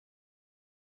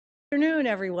Good afternoon,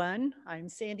 everyone. I'm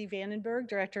Sandy Vandenberg,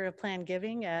 Director of Planned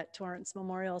Giving at Torrance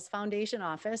Memorial's Foundation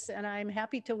Office, and I'm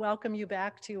happy to welcome you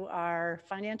back to our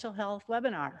financial health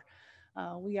webinar.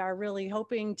 We are really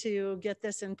hoping to get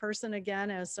this in person again,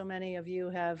 as so many of you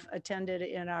have attended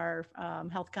in our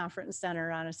health conference center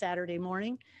on a Saturday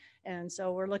morning. And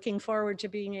so we're looking forward to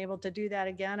being able to do that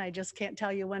again. I just can't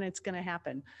tell you when it's going to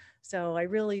happen. So I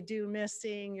really do miss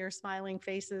seeing your smiling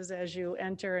faces as you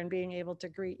enter and being able to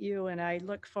greet you. And I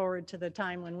look forward to the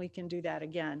time when we can do that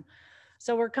again.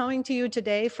 So we're coming to you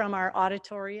today from our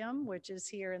auditorium, which is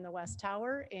here in the West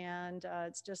Tower. And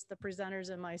it's just the presenters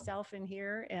and myself in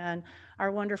here and our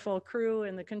wonderful crew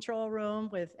in the control room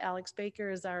with Alex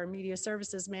Baker as our media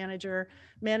services manager,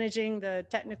 managing the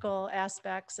technical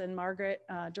aspects, and Margaret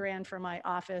Duran from my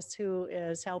office, who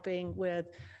is helping with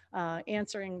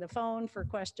answering the phone for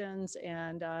questions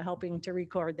and helping to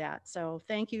record that. So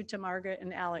thank you to Margaret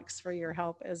and Alex for your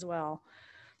help as well.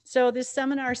 So this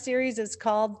seminar series is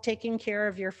called Taking Care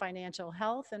of Your Financial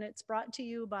Health, and it's brought to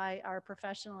you by our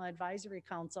Professional Advisory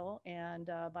Council and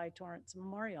by Torrance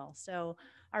Memorial. So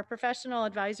our Professional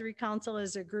Advisory Council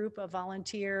is a group of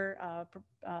volunteer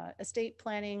estate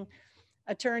planning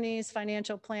attorneys,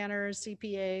 financial planners,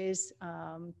 CPAs,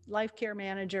 life care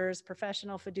managers,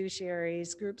 professional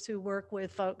fiduciaries, groups who work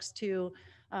with folks to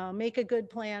make a good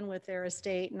plan with their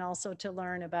estate, and also to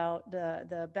learn about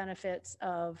the benefits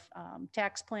of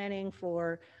tax planning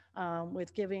for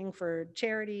with giving for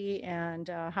charity, and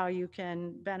how you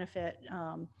can benefit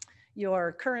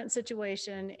your current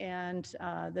situation and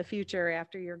the future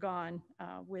after you're gone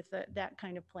with that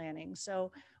kind of planning.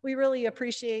 So we really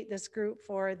appreciate this group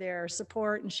for their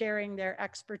support and sharing their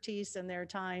expertise and their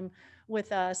time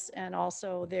with us, and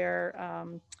also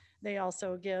they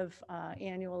also give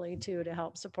annually too to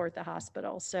help support the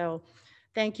hospital. So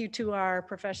thank you to our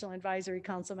Professional Advisory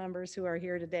Council members who are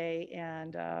here today,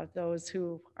 and those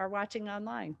who are watching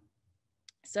online.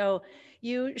 So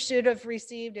you should have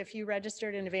received, if you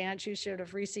registered in advance, you should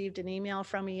have received an email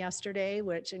from me yesterday,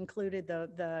 which included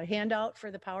the handout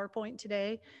for the PowerPoint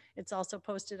today. It's also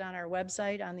posted on our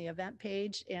website on the event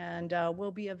page, and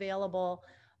will be available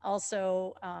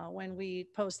also when we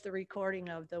post the recording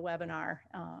of the webinar.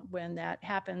 When that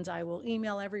happens, I will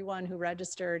email everyone who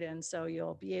registered, and so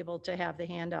you'll be able to have the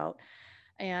handout.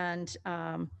 And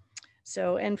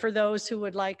and for those who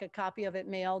would like a copy of it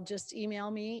mailed, just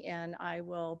email me and I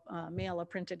will mail a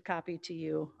printed copy to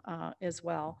you as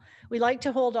well. We like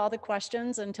to hold all the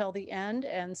questions until the end.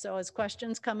 And so as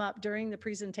questions come up during the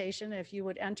presentation, if you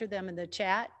would enter them in the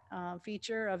chat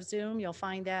feature of Zoom, you'll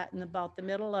find that in about the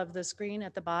middle of the screen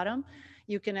at the bottom.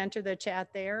 You can enter the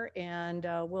chat there, and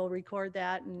we'll record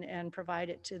that and provide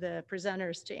it to the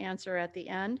presenters to answer at the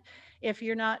end. If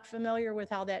you're not familiar with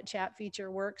how that chat feature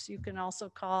works, you can also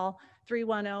call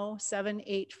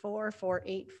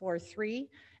 310-784-4843,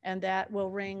 and that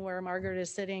will ring where Margaret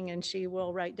is sitting, and she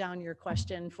will write down your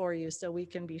question for you so we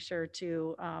can be sure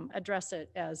to address it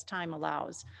as time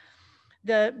allows.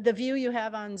 The view you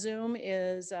have on Zoom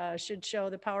is should show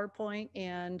the PowerPoint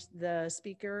and the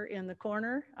speaker in the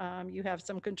corner. You have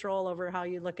some control over how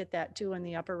you look at that too in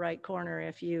the upper right corner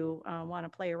if you want to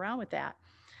play around with that.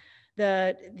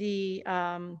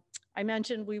 I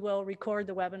mentioned we will record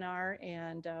the webinar,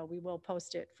 and we will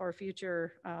post it for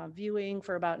future viewing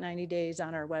for about 90 days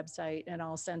on our website, and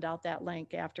I'll send out that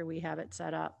link after we have it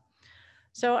set up.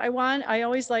 So I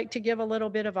always like to give a little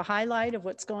bit of a highlight of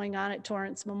what's going on at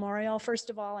Torrance Memorial. First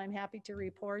of all, I'm happy to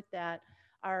report that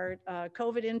our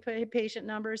COVID inpatient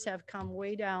numbers have come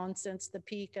way down since the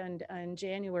peak in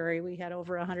January. We had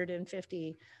over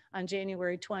 150 on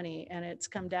January 20, and it's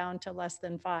come down to less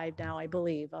than 5 now, I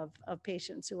believe, of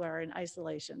patients who are in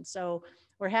isolation. So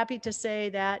we're happy to say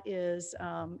that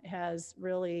has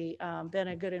really been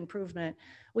a good improvement.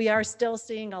 We are still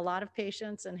seeing a lot of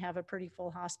patients and have a pretty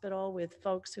full hospital with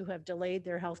folks who have delayed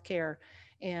their health care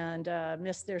and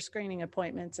missed their screening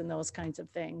appointments and those kinds of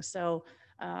things. So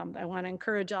I want to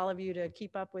encourage all of you to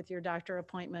keep up with your doctor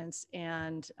appointments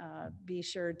and be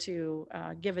sure to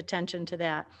give attention to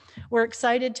that. We're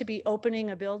excited to be opening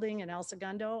a building in El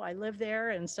Segundo. I live there,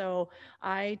 and so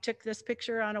I took this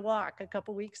picture on a walk a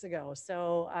couple weeks ago.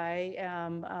 So I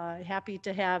am happy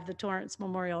to have the Torrance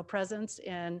Memorial presence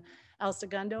in El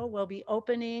Segundo. We'll be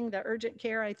opening the urgent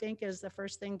care, I think, is the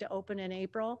first thing to open in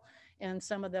April, and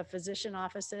some of the physician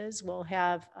offices will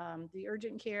have the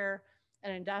urgent care,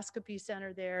 an endoscopy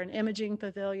center there, an imaging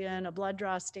pavilion, a blood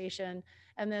draw station,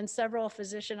 and then several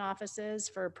physician offices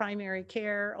for primary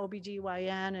care,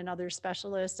 OBGYN, and other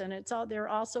specialists. And there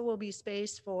also will be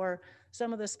space for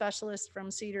some of the specialists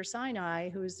from Cedars-Sinai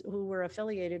who we're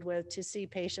affiliated with to see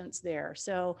patients there.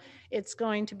 So it's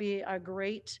going to be a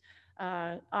great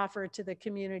offer to the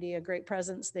community a great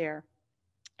presence there.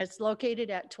 It's located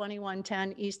at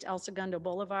 2110 East El Segundo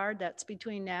Boulevard. That's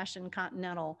between Nash and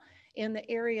Continental, in the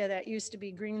area that used to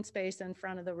be green space in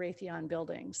front of the Raytheon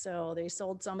building. So they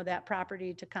sold some of that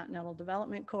property to Continental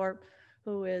Development Corp.,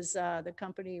 who is the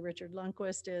company Richard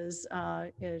Lundquist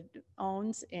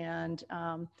owns.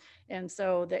 And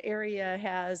so the area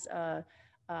has,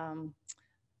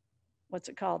 what's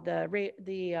it called?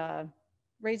 The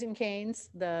Raising Cane's,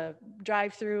 the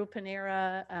drive-through,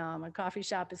 Panera, a coffee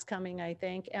shop is coming, I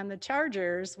think, and the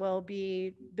Chargers will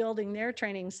be building their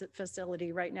training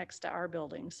facility right next to our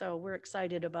building. So we're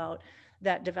excited about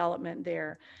that development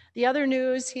there. The other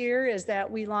news here is that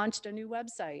we launched a new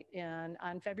website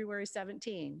on February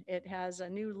 17. It has a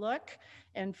new look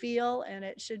and feel, and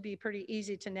it should be pretty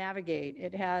easy to navigate.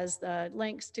 It has the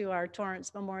links to our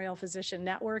Torrance Memorial Physician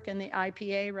Network and the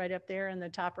IPA right up there in the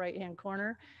top right-hand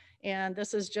corner. And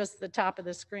this is just the top of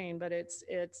the screen, but it's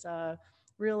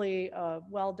really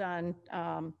well done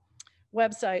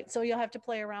website. So you'll have to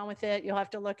play around with it. You'll have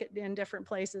to look in different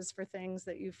places for things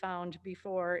that you found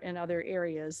before in other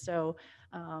areas. So,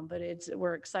 but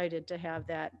we're excited to have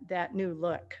that new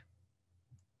look.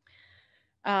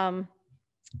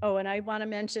 Oh, and I want to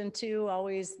mention too,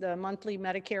 always the monthly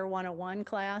Medicare 101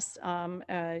 class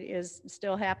is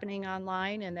still happening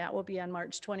online, and that will be on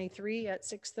March 23 at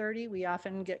 6:30. We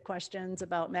often get questions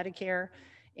about Medicare,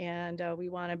 and we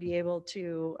want to be able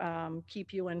to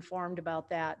keep you informed about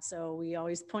that. So we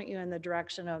always point you in the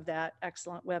direction of that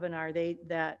excellent webinar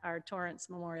that our Torrance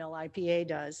Memorial IPA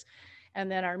does.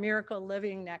 And then our Miracle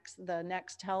Living the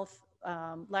next health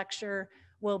lecture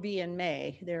will be in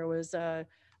May. There was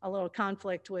a little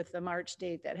conflict with the March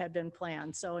date that had been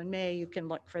planned. So in May, you can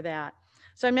look for that.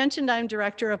 So I mentioned I'm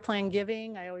director of plan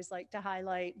giving. I always like to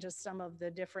highlight just some of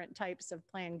the different types of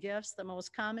plan gifts, the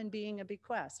most common being a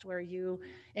bequest, where you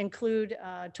include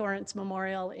Torrance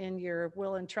Memorial in your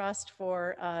will and trust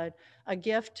for a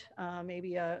gift,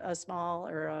 maybe a small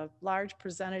or a large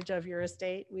percentage of your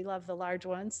estate. We love the large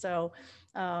ones. So,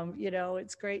 you know,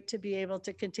 it's great to be able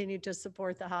to continue to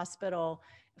support the hospital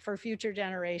for future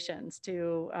generations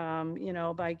to, you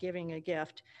know, by giving a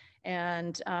gift.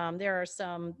 And there are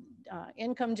some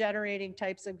income generating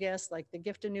types of gifts like the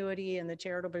gift annuity and the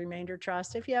charitable remainder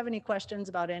trust. If you have any questions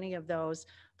about any of those,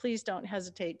 please don't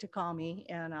hesitate to call me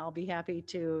and I'll be happy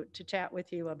to chat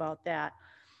with you about that.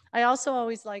 I also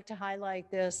always like to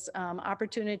highlight this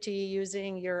opportunity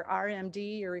using your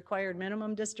RMD, your required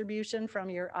minimum distribution from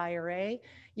your IRA.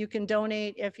 You can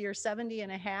donate, if you're 70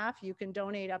 and a half, you can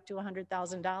donate up to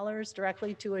 $100,000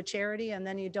 directly to a charity, and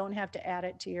then you don't have to add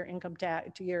it to your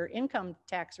income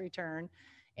tax return.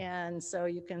 And so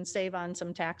you can save on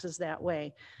some taxes that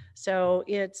way. So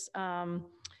it's,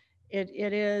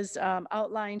 it is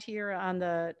outlined here on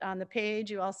the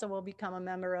page. You also will become a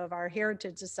member of our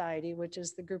Heritage Society, which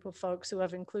is the group of folks who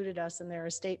have included us in their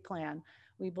estate plan.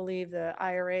 We believe the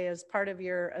IRA is part of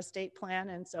your estate plan,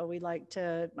 and so we'd like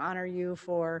to honor you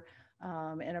for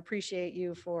and appreciate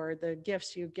you for the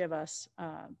gifts you give us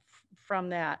from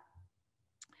that.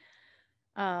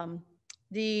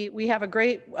 We have a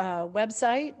great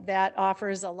website that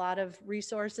offers a lot of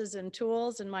resources and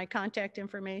tools, and my contact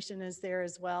information is there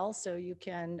as well, so you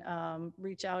can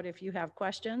reach out if you have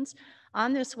questions.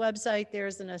 On this website,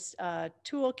 there's a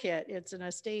toolkit. It's an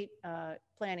estate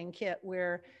planning kit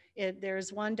where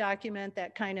there's one document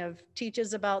that kind of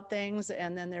teaches about things,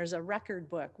 and then there's a record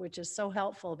book, which is so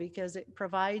helpful because it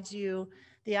provides you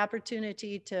the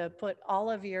opportunity to put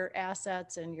all of your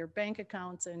assets and your bank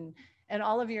accounts and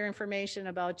all of your information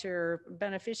about your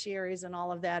beneficiaries and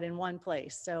all of that in one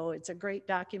place. So it's a great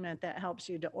document that helps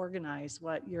you to organize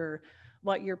what your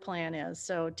plan is.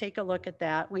 So take a look at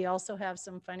that. We also have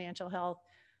some financial health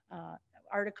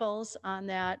articles on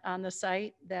the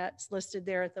site that's listed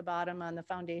there at the bottom on the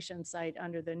foundation site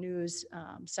under the news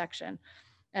section.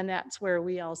 And that's where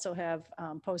we also have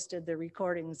posted the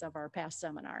recordings of our past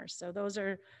seminars. So those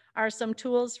are some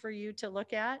tools for you to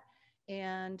look at.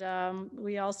 And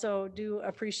we also do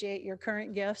appreciate your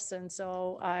current gifts. And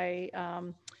so I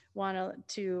want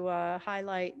to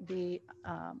highlight the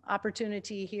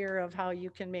opportunity here of how you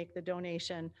can make the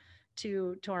donation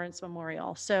to Torrance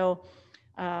Memorial. So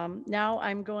now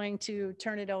I'm going to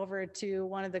turn it over to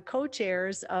one of the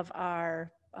co-chairs of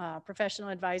our Professional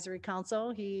Advisory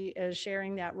Council. He is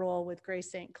sharing that role with Grace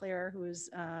St. Clair, who's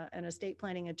an estate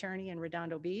planning attorney in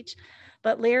Redondo Beach.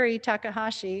 But Larry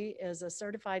Takahashi is a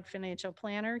certified financial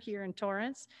planner here in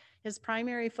Torrance. His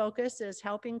primary focus is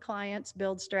helping clients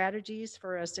build strategies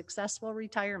for a successful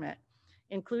retirement,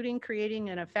 including creating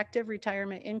an effective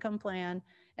retirement income plan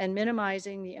and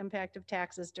minimizing the impact of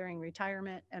taxes during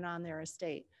retirement and on their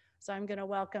estate. So I'm going to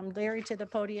welcome Larry to the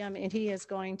podium, and he is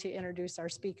going to introduce our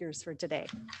speakers for today.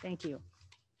 Thank you.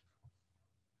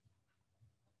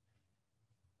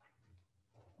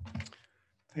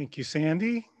 Thank you,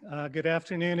 Sandy. Good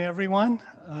afternoon, everyone.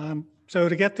 So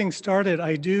to get things started,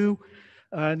 I do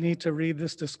need to read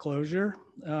this disclosure.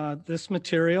 This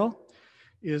material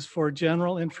is for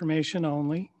general information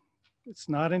only. It's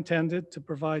not intended to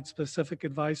provide specific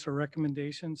advice or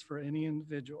recommendations for any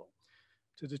individual.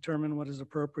 To determine what is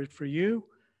appropriate for you,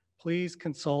 please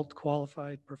consult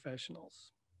qualified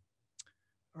professionals.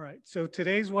 All right, so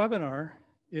today's webinar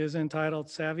is entitled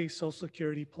Savvy Social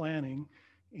Security Planning,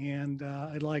 and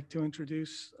I'd like to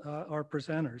introduce our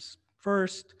presenters.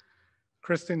 First,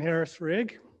 Cristin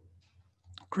Harris-Rigg.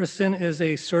 Cristin is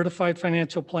a certified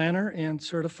financial planner and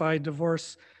certified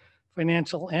divorce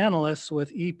financial analyst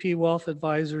with EP Wealth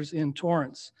Advisors in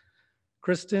Torrance.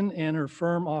 Cristin and her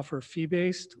firm offer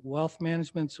fee-based wealth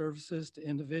management services to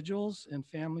individuals and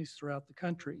families throughout the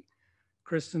country.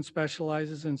 Cristin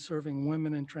specializes in serving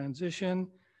women in transition,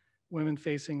 women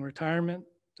facing retirement,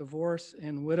 divorce,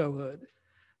 and widowhood.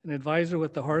 An advisor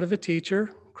with the heart of a teacher,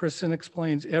 Cristin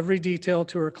explains every detail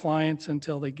to her clients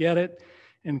until they get it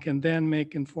and can then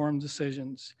make informed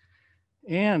decisions.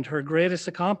 And her greatest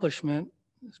accomplishment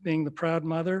is being the proud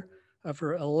mother of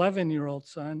her 11-year-old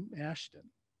son, Ashton.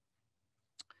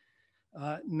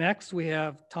 Next, we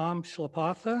have Tom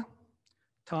Schlappatha.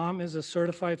 Tom is a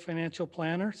certified financial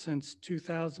planner since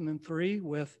 2003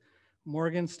 with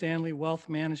Morgan Stanley Wealth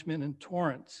Management in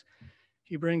Torrance.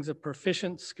 He brings a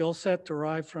proficient skill set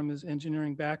derived from his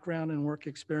engineering background and work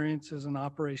experience as an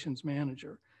operations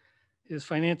manager. His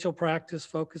financial practice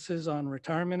focuses on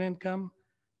retirement income,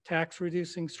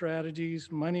 tax-reducing strategies,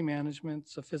 money management,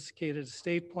 sophisticated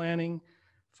estate planning,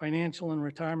 financial and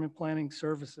retirement planning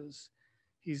services.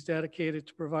 He's dedicated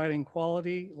to providing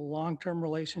quality, long-term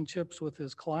relationships with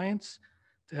his clients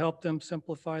to help them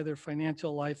simplify their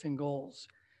financial life and goals.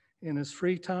 In his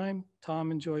free time,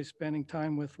 Tom enjoys spending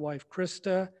time with wife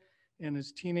Krista and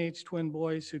his teenage twin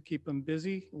boys who keep him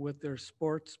busy with their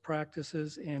sports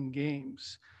practices and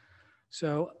games.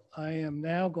 So I am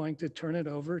now going to turn it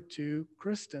over to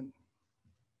Cristin.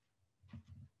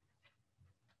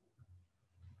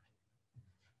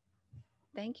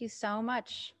 Thank you so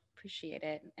much. Appreciate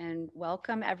it. And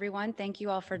welcome, everyone. Thank you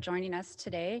all for joining us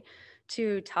today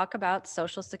to talk about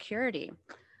Social Security.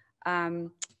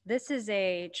 This is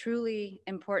a truly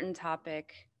important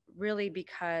topic, really,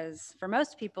 because for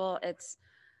most people, it's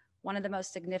one of the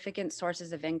most significant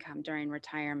sources of income during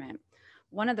retirement.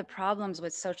 One of the problems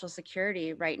with Social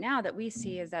Security right now that we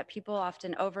see is that people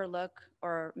often overlook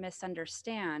or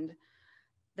misunderstand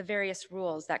the various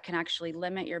rules that can actually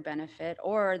limit your benefit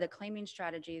or the claiming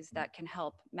strategies that can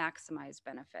help maximize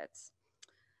benefits.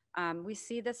 We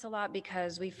see this a lot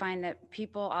because we find that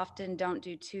people often don't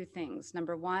do two things.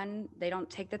 Number one, they don't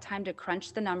take the time to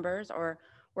crunch the numbers or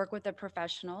work with a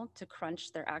professional to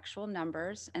crunch their actual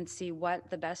numbers and see what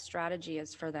the best strategy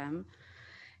is for them.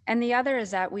 And the other is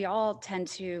that we all tend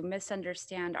to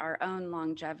misunderstand our own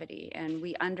longevity and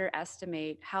we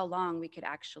underestimate how long we could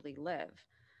actually live.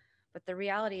 But the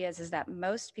reality is that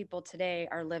most people today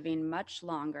are living much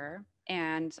longer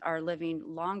and are living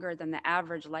longer than the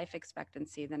average life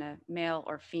expectancy than a male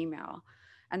or female.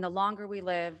 And the longer we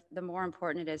live, the more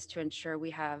important it is to ensure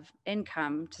we have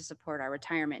income to support our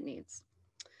retirement needs.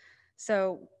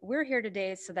 So we're here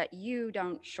today so that you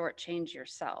don't shortchange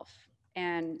yourself.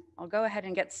 And I'll go ahead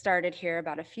and get started here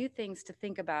about a few things to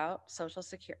think about Social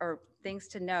Security, or things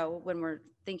to know when we're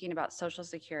thinking about Social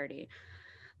Security.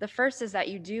 The first is that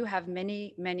you do have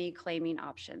many, many claiming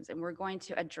options, and we're going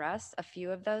to address a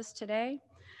few of those today.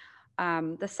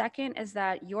 The second is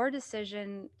that your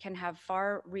decision can have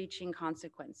far-reaching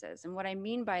consequences. And what I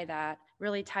mean by that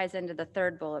really ties into the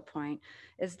third bullet point,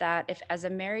 is that if as a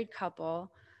married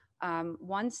couple,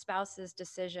 one spouse's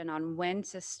decision on when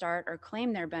to start or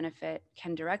claim their benefit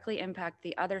can directly impact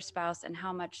the other spouse and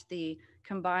how much the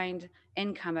combined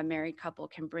income a married couple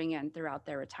can bring in throughout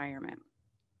their retirement.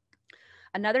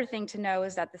 Another thing to know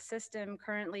is that the system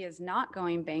currently is not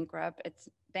going bankrupt.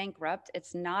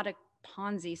 It's not a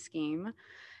Ponzi scheme,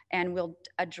 and we'll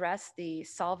address the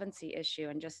solvency issue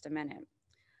in just a minute.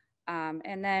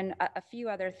 And then a few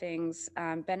other things.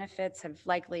 Benefits have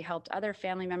likely helped other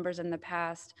family members in the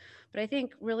past, but I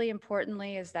think really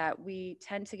importantly is that we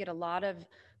tend to get a lot of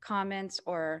comments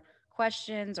or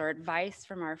questions or advice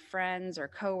from our friends or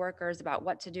coworkers about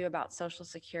what to do about Social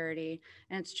Security,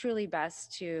 and it's truly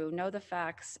best to know the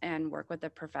facts and work with a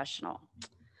professional.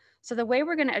 So the way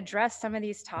we're going to address some of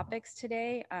these topics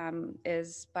today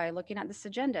is by looking at this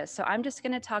agenda. So I'm just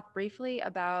going to talk briefly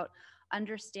about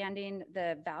understanding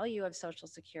the value of Social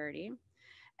Security.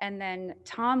 And then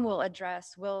Tom will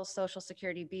address, will Social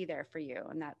Security be there for you?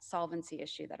 And that solvency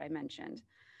issue that I mentioned.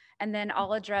 And then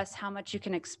I'll address how much you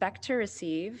can expect to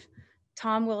receive.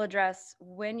 Tom will address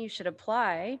when you should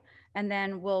apply, and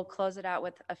then we'll close it out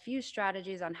with a few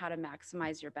strategies on how to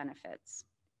maximize your benefits.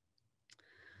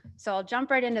 So I'll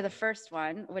jump right into the first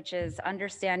one, which is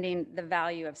understanding the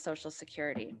value of Social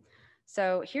Security.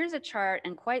 So here's a chart,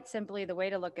 and quite simply, the way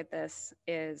to look at this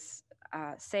is,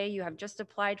 say you have just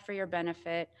applied for your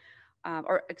benefit,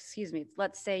 or excuse me,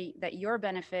 let's say that your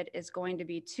benefit is going to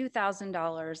be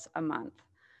 $2,000 a month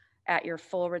at your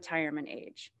full retirement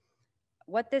age.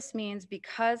 What this means,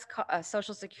 because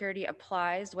Social Security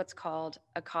applies what's called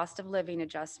a cost of living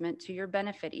adjustment to your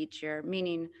benefit each year,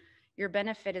 meaning your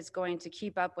benefit is going to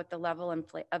keep up with the level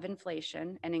of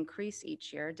inflation and increase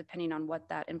each year, depending on what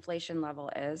that inflation level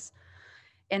is.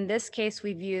 In this case,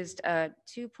 we've used a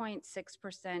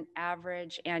 2.6%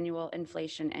 average annual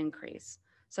inflation increase.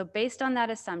 So based on that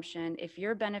assumption, if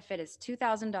your benefit is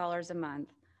 $2,000 a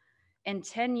month, in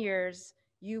 10 years,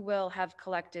 you will have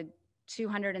collected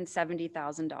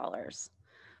 $270,000.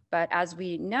 But as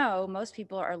we know, most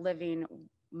people are living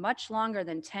much longer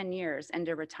than 10 years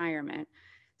into retirement.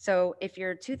 So if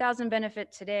your 2,000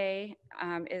 benefit today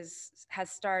has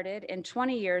started, in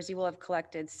 20 years, you will have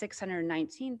collected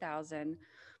 619,000.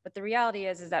 But the reality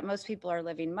is that most people are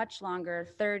living much longer,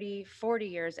 30, 40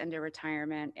 years into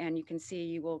retirement, and you can see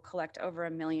you will collect over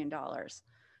 $1 million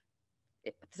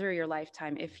through your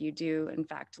lifetime if you do, in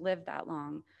fact, live that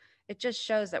long. It just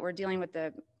shows that we're dealing with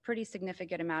a pretty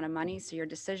significant amount of money, so your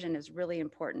decision is really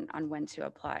important on when to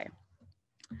apply.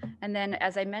 And then,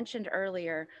 as I mentioned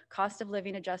earlier, cost of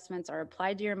living adjustments are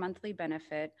applied to your monthly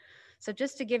benefit. So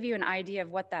just to give you an idea of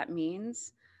what that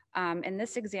means, in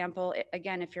this example,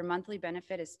 again, if your monthly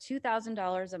benefit is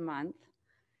 $2,000 a month,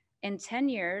 in 10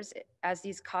 years, as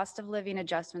these cost of living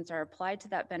adjustments are applied to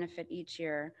that benefit each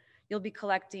year, you'll be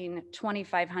collecting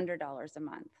 $2,500 a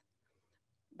month.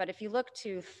 But if you look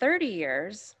to 30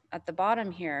 years at the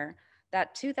bottom here,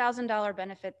 that $2,000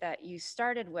 benefit that you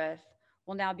started with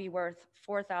will now be worth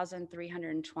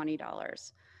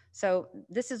 $4,320. So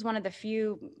this is one of the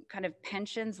few kind of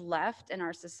pensions left in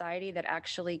our society that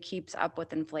actually keeps up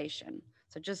with inflation.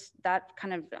 So just that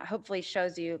kind of hopefully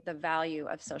shows you the value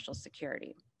of Social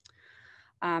Security.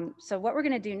 So what we're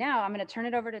going to do now, I'm going to turn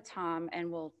it over to Tom,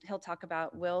 and he'll talk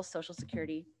about, will Social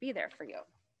Security be there for you?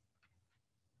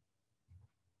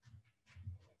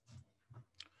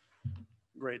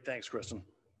 Great, thanks, Cristin.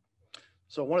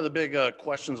 So one of the big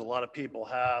questions a lot of people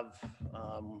have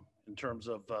in terms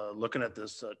of looking at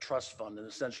this trust fund, and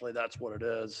essentially that's what it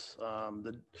is.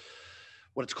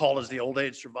 What it's called is the Old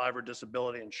Age Survivor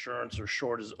Disability Insurance, or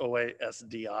short is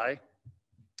OASDI.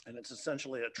 And it's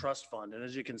essentially a trust fund. And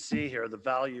as you can see here, the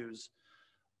values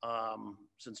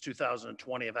since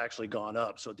 2020 have actually gone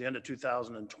up. So at the end of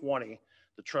 2020,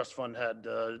 the trust fund had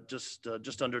just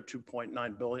under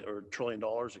 $2.9 trillion,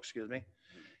 excuse me.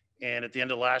 And at the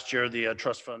end of last year, the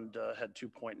trust fund had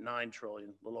 2.9 trillion,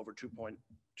 a little over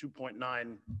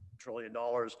 2.9 trillion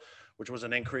dollars, which was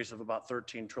an increase of about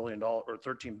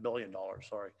 $13 billion,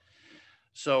 sorry.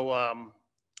 So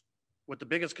what the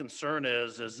biggest concern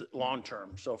is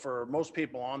long-term. So for most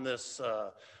people on this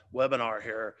webinar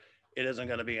here, it isn't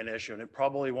going to be an issue, and it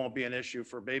probably won't be an issue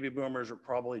for baby boomers or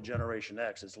probably Generation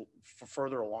X. It's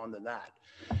further along than that,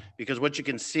 because what you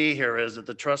can see here is that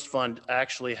the trust fund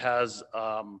actually has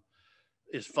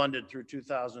is funded through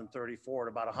 2034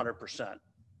 at about 100%.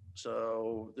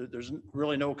 So there's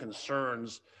really no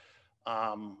concerns,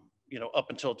 up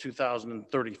until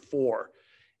 2034.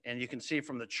 And you can see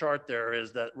from the chart there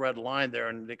is that red line there,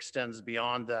 and it extends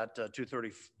beyond that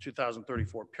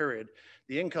 2034 period.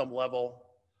 The income level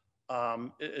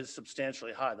is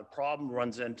substantially high. The problem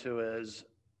runs into is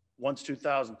once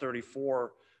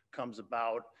 2034 comes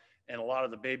about and a lot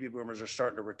of the baby boomers are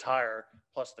starting to retire,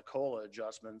 plus the COLA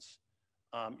adjustments,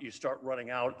 you start running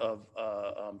out of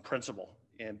principal.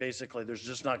 And basically there's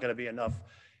just not going to be enough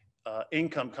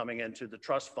income coming into the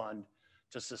trust fund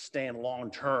to sustain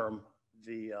long-term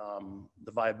the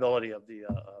viability of the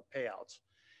payouts.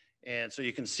 And so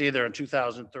you can see there in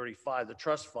 2035, the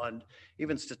trust fund,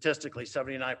 even statistically,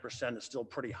 79% is still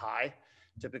pretty high.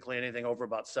 Typically anything over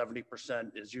about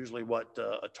 70% is usually what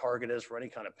a target is for any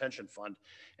kind of pension fund.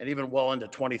 And even well into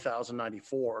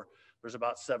 20,094, there's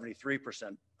about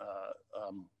 73%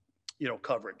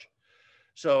 coverage.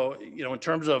 So, in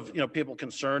terms of, people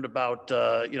concerned about,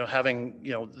 having,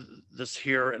 this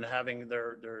here and having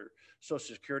their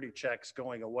Social Security checks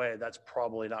going away, that's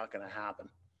probably not going to happen.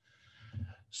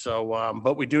 So,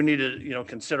 but we do need to,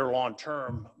 consider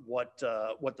long-term what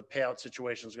the payout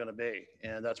situation is going to be.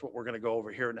 And that's what we're going to go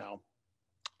over here now.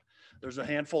 There's a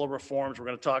handful of reforms. We're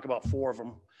going to talk about 4 of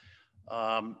them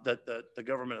that the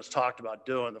government has talked about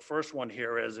doing. The first one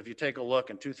here is, if you take a look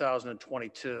in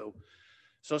 2022,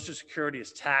 Social Security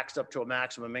is taxed up to a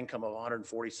maximum income of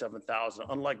 $147,000.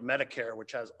 Unlike Medicare,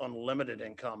 which has unlimited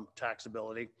income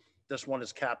taxability, this one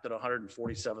is capped at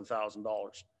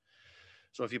 $147,000.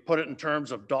 So if you put it in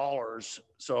terms of dollars,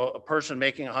 so a person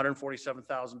making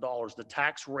 $147,000, the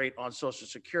tax rate on Social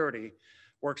Security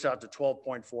works out to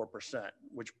 12.4%,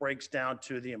 which breaks down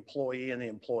to the employee and the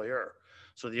employer.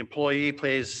 So the employee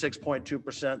pays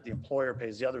 6.2%, the employer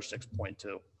pays the other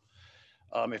 6.2%.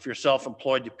 If you're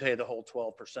self-employed, you pay the whole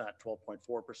 12%,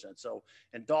 12.4%. So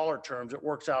in dollar terms, it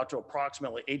works out to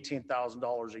approximately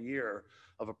 $18,000 a year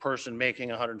of a person making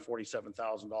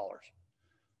 $147,000.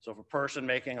 So if a person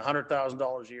making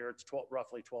 $100,000 a year, it's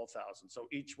roughly $12,000. So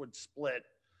each would split,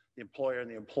 the employer and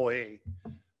the employee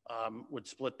would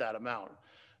split that amount.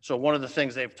 So one of the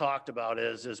things they've talked about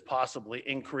is possibly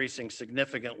increasing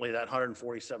significantly that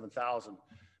 $147,000.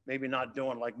 Maybe not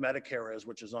doing like Medicare is,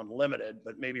 which is unlimited,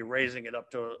 but maybe raising it up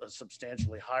to a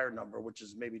substantially higher number, which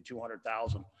is maybe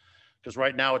 200,000. Because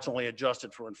right now it's only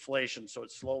adjusted for inflation, so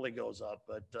it slowly goes up.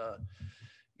 But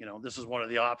this is one of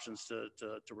the options to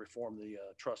reform the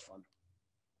trust fund.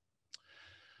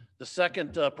 The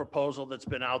second proposal that's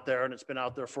been out there, and it's been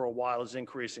out there for a while, is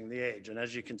increasing the age. And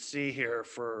as you can see here,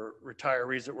 for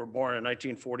retirees that were born in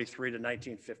 1943 to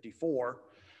 1954,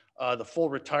 the full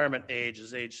retirement age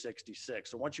is age 66.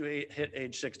 So once you hit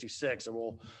age 66, and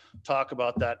we'll talk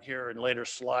about that here in later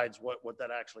slides, what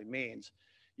that actually means,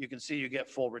 you can see you get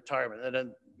full retirement. And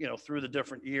then, through the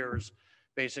different years,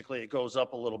 basically it goes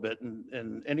up a little bit.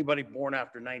 And anybody born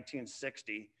after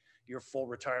 1960, your full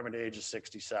retirement age is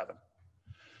 67.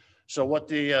 So what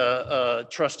the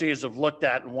trustees have looked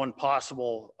at, and one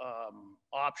possible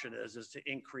option is to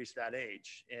increase that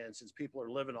age. And since people are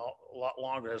living a lot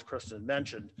longer, as Cristin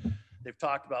mentioned, they've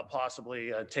talked about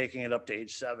possibly taking it up to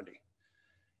age 70.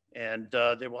 And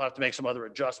they will have to make some other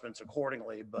adjustments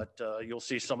accordingly, but you'll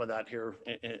see some of that here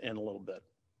in a little bit.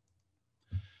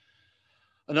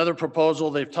 Another proposal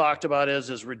they've talked about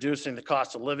is reducing the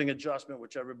cost of living adjustment,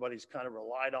 which everybody's kind of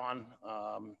relied on.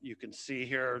 You can see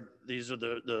here, these are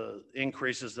the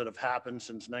increases that have happened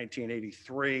since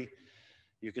 1983.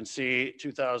 You can see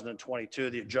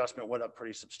 2022, the adjustment went up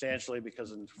pretty substantially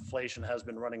because inflation has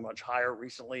been running much higher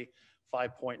recently,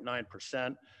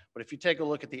 5.9%. But if you take a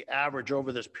look at the average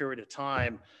over this period of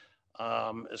time,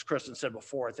 as Cristin said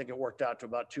before, I think it worked out to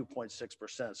about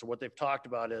 2.6%. So what they've talked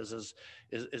about is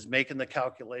making the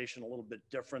calculation a little bit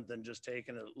different than just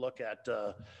taking a look at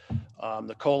the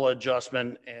COLA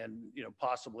adjustment, and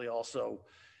possibly also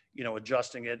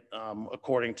adjusting it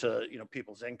according to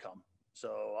people's income.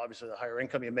 So obviously, the higher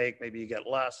income you make, maybe you get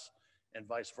less, and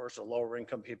vice versa. Lower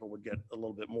income people would get a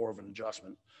little bit more of an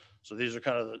adjustment. So these are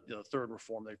kind of the third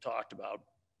reform they've talked about.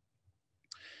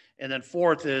 And then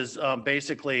fourth is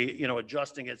basically,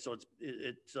 adjusting it so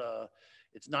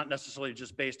it's not necessarily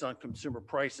just based on consumer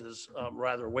prices,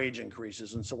 rather wage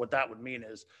increases. And so what that would mean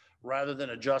is, rather than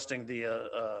adjusting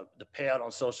the payout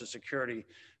on Social Security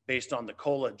based on the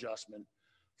COLA adjustment,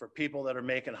 for people that are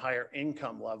making higher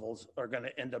income levels are going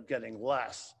to end up getting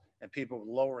less, and people with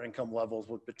lower income levels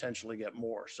would potentially get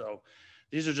more. So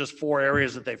these are just 4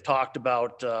 areas that they've talked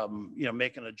about,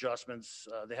 making adjustmts.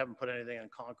 They haven't put anything in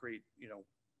concrete,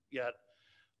 yet,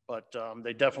 but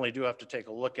they definitely do have to take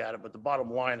a look at it. But the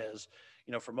bottom line is,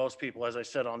 for most people, as I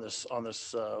said on this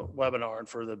webinar, and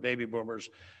for the baby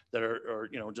boomers that are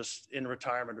just in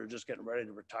retirement or just getting ready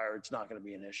to retire, it's not going to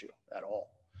be an issue at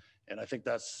all. And I think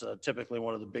that's typically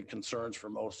one of the big concerns for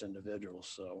most individuals.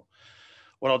 So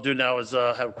what I'll do now is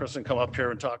have Cristin come up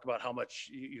here and talk about how much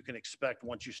you can expect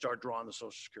once you start drawing the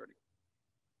Social Security.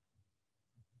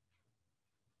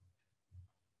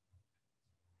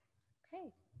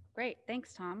 Okay, great.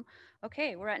 Thanks, Tom.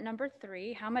 Okay, we're at number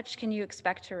 3. How much can you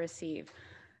expect to receive?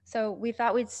 So we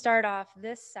thought we'd start off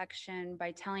this section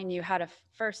by telling you how to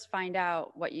first find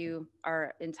out what you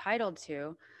are entitled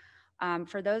to.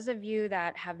 For those of you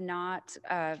that have not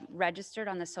registered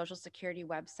on the Social Security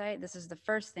website, this is the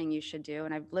first thing you should do.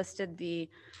 And I've listed the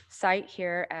site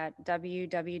here at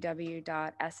www.ssa.gov.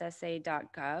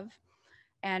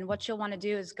 And what you'll want to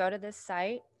do is go to this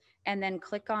site and then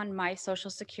click on My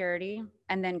Social Security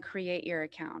and then create your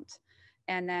account.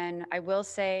 And then I will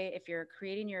say, if you're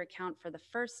creating your account for the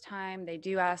first time, they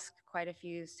do ask quite a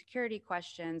few security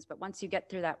questions. But once you get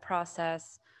through that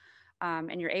process,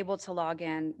 and you're able to log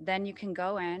in, then you can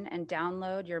go in and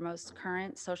download your most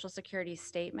current Social Security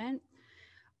statement.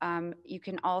 You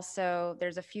can also,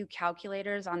 there's a few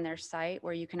calculators on their site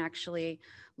where you can actually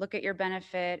look at your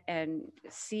benefit and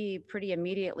see pretty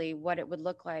immediately what it would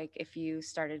look like if you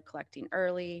started collecting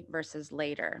early versus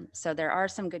later. So there are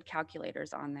some good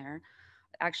calculators on there.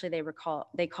 Actually,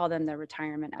 they call them the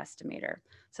retirement estimator.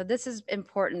 So this is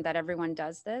important that everyone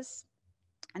does this.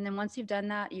 And then once you've done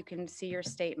that, you can see your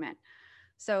statement.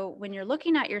 So when you're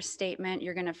looking at your statement,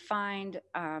 you're going to find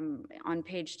on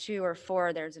page 2 or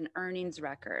 4, there's an earnings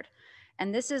record.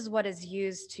 And this is what is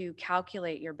used to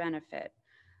calculate your benefit.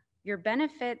 Your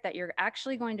benefit that you're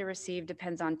actually going to receive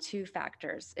depends on 2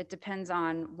 factors. It depends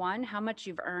on, 1, how much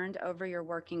you've earned over your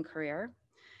working career.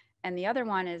 And the other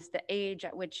one is the age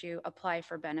at which you apply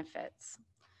for benefits.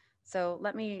 So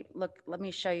let me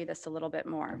show you this a little bit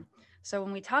more. So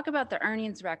when we talk about the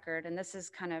earnings record, and this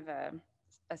is kind of a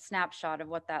snapshot of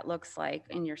what that looks like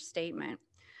in your statement.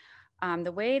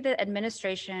 The way the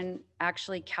administration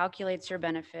actually calculates your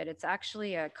benefit, it's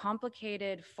actually a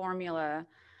complicated formula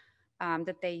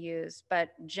that they use, but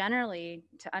generally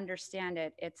to understand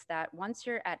it, it's that once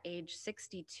you're at age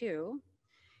 62,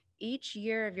 each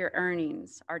year of your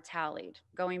earnings are tallied,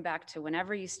 going back to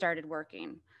whenever you started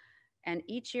working. And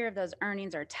each year of those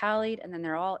earnings are tallied, and then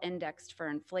they're all indexed for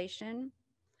inflation.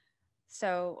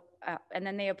 So, and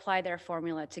then they apply their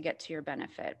formula to get to your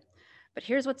benefit. But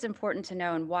here's what's important to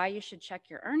know and why you should check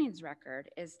your earnings record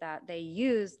is that they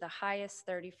use the highest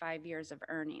 35 years of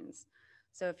earnings.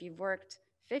 So if you've worked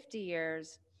 50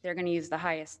 years, they're going to use the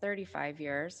highest 35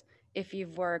 years. If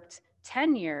you've worked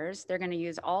 10 years, they're going to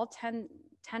use all 10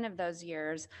 of those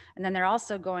years. And then they're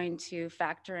also going to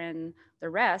factor in the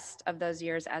rest of those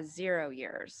years as 0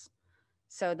 years.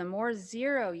 So the more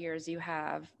 0 years you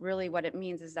have, really what it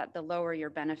means is that the lower your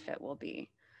benefit will be.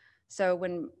 So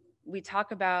when we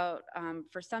talk about,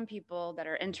 for some people that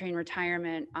are entering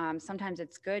retirement, sometimes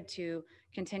it's good to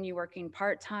continue working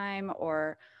part-time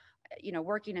or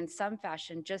working in some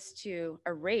fashion just to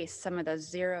erase some of those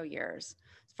 0 years.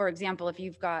 For example, if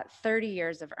you've got 30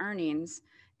 years of earnings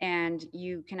and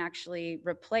you can actually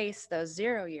replace those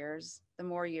 0 years, the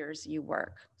more years you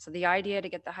work. So the idea to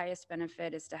get the highest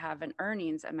benefit is to have an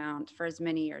earnings amount for as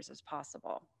many years as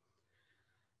possible.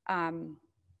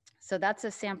 So that's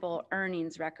a sample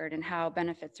earnings record and how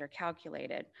benefits are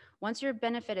calculated. Once your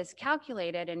benefit is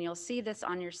calculated, and you'll see this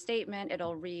on your statement,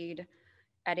 it'll read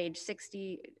at age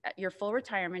 60, your full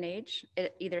retirement age,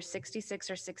 either 66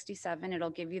 or 67, it'll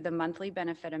give you the monthly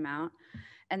benefit amount.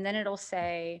 And then it'll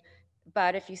say,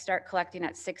 but if you start collecting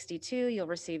at 62, you'll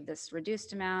receive this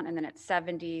reduced amount, and then at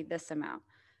 70, this amount.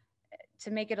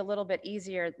 To make it a little bit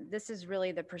easier, this is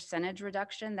really the percentage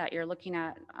reduction that you're looking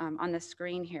at on the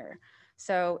screen here.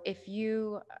 So if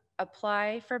you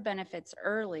apply for benefits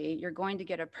early, you're going to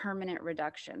get a permanent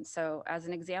reduction. So as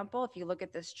an example, if you look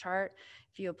at this chart,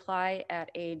 if you apply at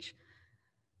age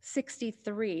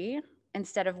 63,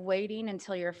 instead of waiting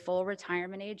until your full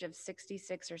retirement age of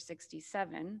 66 or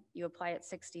 67, you apply at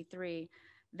 63,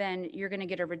 then you're going to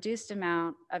get a reduced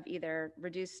amount of either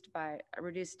reduced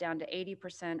down to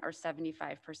 80% or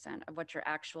 75% of what your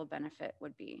actual benefit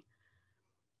would be.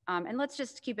 And let's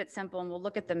just keep it simple, and we'll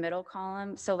look at the middle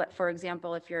column. So that, for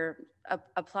example, if you're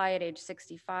apply at age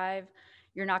 65,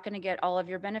 you're not going to get all of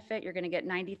your benefit. You're going to get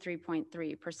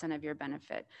 93.3% of your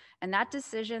benefit. And that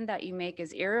decision that you make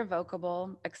is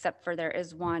irrevocable, except for there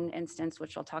is one instance,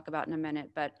 which we'll talk about in a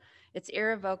minute, but it's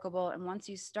irrevocable. And once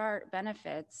you start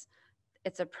benefits,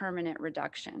 it's a permanent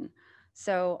reduction.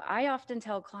 So I often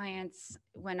tell clients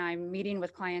when I'm meeting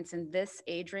with clients in this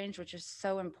age range, which is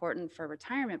so important for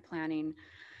retirement planning,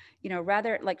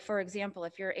 rather, like, for example,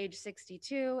 if you're age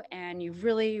 62 and you've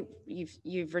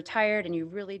retired and you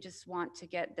really just want to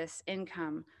get this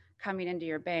income coming into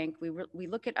your bank, we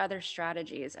look at other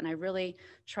strategies, and I really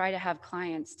try to have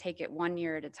clients take it 1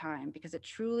 year at a time, because it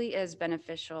truly is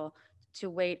beneficial to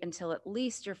wait until at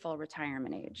least your full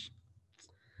retirement age.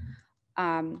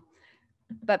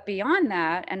 But beyond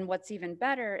that, and what's even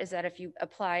better, is that if you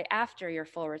apply after your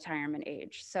full retirement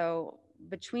age. So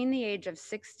between the age of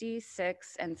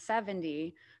 66 and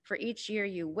 70, for each year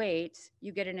you wait,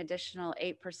 you get an additional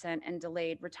 8% in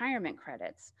delayed retirement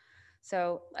credits.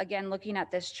 So again, looking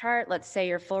at this chart, let's say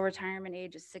your full retirement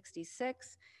age is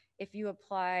 66. If you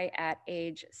apply at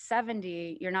age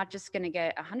 70, you're not just going to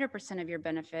get 100% of your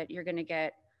benefit, you're going to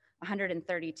get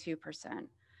 132%.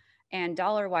 And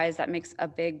dollar-wise, that makes a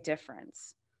big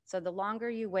difference. So the longer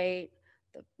you wait,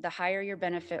 the higher your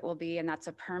benefit will be, and that's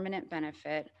a permanent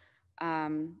benefit.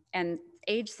 And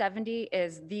age 70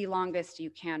 is the longest you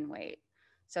can wait.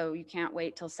 So you can't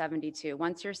wait till 72.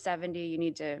 Once you're 70, you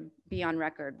need to be on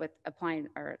record with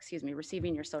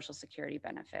receiving your Social Security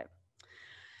benefit.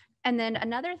 And then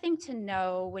another thing to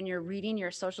know when you're reading your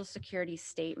Social Security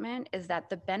statement is that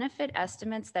the benefit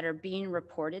estimates that are being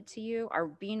reported to you are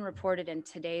being reported in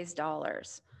today's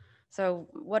dollars. So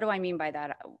what do I mean by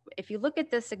that? If you look at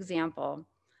this example,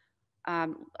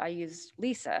 I use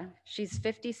Lisa. She's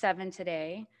 57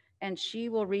 today, and she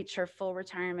will reach her full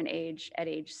retirement age at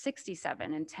age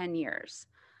 67 in 10 years.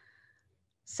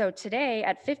 So today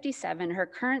at 57, her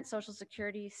current Social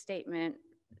Security statement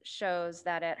shows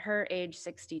that at her age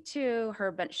 62,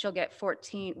 she'll get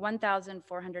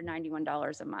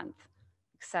 $1,491 a month,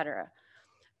 et cetera.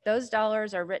 Those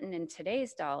dollars are written in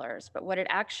today's dollars, but what it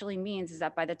actually means is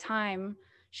that by the time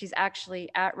she's actually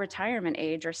at retirement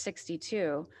age or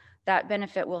 62, that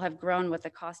benefit will have grown with the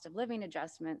cost of living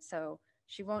adjustment. So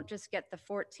she won't just get the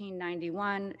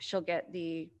 $1,491, she'll get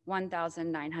the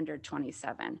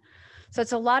 $1,927. So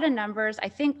it's a lot of numbers. I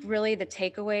think really the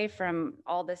takeaway from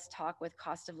all this talk with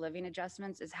cost of living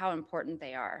adjustments is how important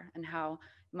they are and how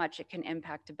much it can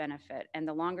impact a benefit. And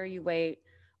the longer you wait,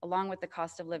 along with the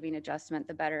cost of living adjustment,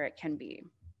 the better it can be.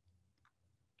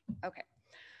 Okay,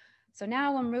 so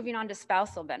now we're moving on to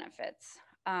spousal benefits.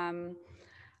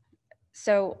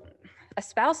 So a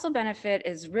spousal benefit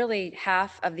is really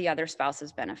half of the other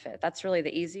spouse's benefit. That's really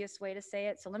the easiest way to say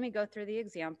it. So let me go through the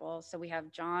example. So we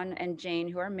have John and Jane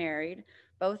who are married.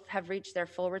 Both have reached their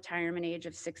full retirement age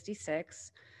of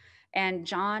 66. And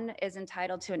John is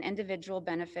entitled to an individual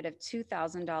benefit of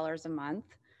 $2,000 a month.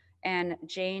 And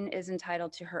Jane is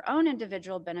entitled to her own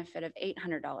individual benefit of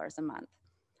 $800 a month.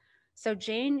 So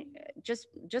Jane,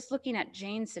 just looking at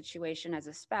Jane's situation as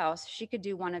a spouse, she could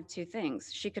do one of two things.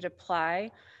 She could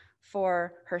apply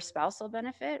for her spousal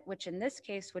benefit, which in this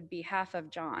case would be half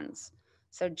of John's.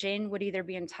 So Jane would either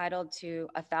be entitled to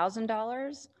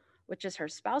 $1,000, which is her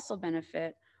spousal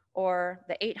benefit, or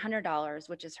the $800,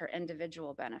 which is her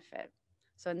individual benefit.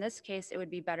 So in this case, it would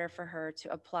be better for her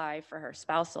to apply for her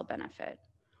spousal benefit.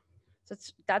 So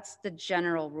that's the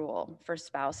general rule for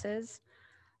spouses.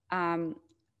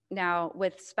 Now,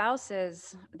 with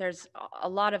spouses, there's a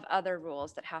lot of other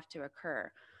rules that have to occur.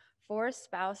 For a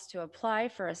spouse to apply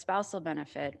for a spousal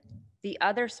benefit, the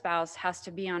other spouse has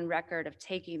to be on record of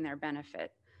taking their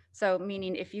benefit. So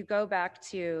meaning if you go back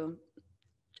to,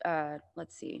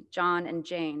 let's see, John and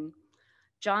Jane,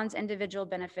 John's individual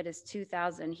benefit is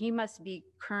 $2,000. He must be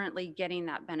currently getting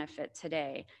that benefit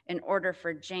today in order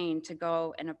for Jane to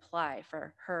go and apply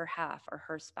for her half or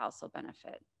her spousal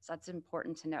benefit. So that's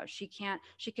important to know. She can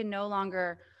no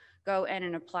longer go in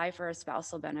and apply for a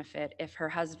spousal benefit if her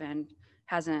husband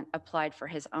hasn't applied for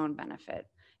his own benefit.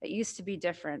 It used to be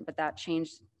different, but that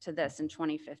changed to this in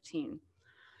 2015.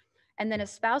 And then a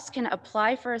spouse can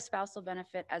apply for a spousal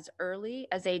benefit as early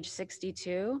as age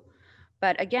 62.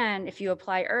 But again, if you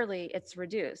apply early, it's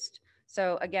reduced.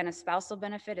 So again, a spousal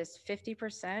benefit is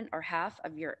 50% or half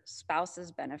of your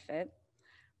spouse's benefit.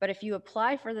 But if you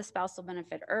apply for the spousal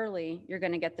benefit early, you're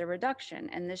going to get the reduction.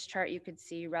 And this chart you could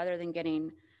see, rather than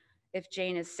getting, if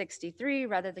Jane is 63,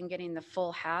 rather than getting the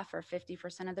full half or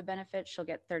 50% of the benefit, she'll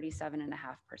get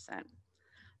 37.5%.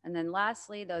 And then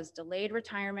lastly, those delayed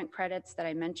retirement credits that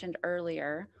I mentioned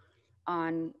earlier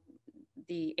on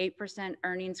the 8%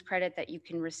 earnings credit that you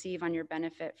can receive on your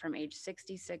benefit from age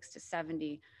 66 to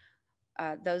 70,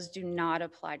 those do not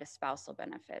apply to spousal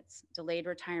benefits. Delayed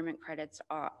retirement credits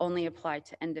only apply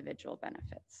to individual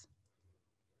benefits.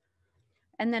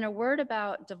 And then a word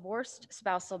about divorced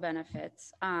spousal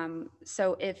benefits.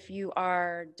 So if you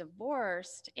are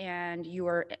divorced and you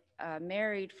are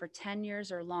married for 10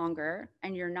 years or longer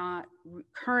and you're not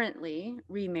currently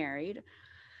remarried,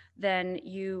 then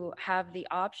you have the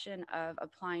option of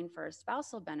applying for a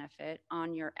spousal benefit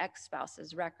on your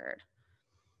ex-spouse's record.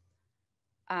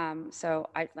 So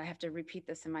I have to repeat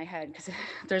this in my head because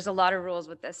there's a lot of rules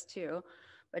with this too.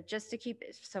 But just to keep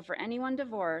it, so for anyone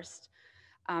divorced,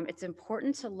 it's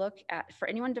important to look at, for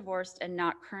anyone divorced and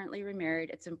not currently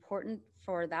remarried, it's important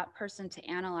for that person to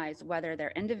analyze whether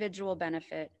their individual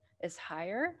benefit is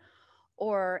higher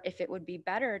or if it would be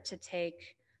better to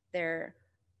take their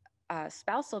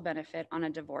spousal benefit on a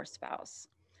divorced spouse.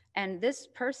 And this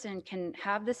person can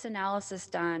have this analysis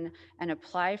done and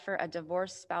apply for a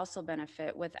divorced spousal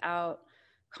benefit without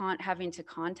having to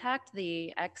contact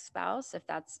the ex-spouse if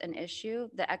that's an issue.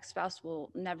 The ex-spouse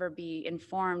will never be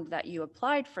informed that you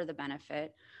applied for the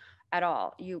benefit at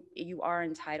all. You are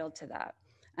entitled to that.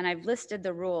 And I've listed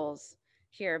the rules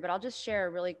here, but I'll just share a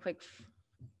really quick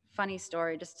funny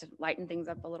story just to lighten things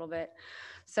up a little bit.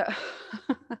 So,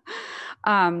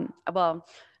 well,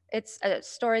 it's a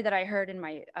story that I heard in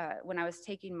my, when I was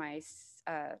taking my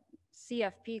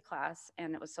CFP class,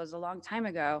 and it was a long time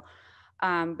ago.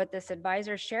 But this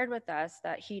advisor shared with us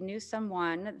that he knew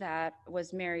someone that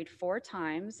was married 4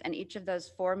 times, and each of those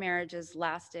 4 marriages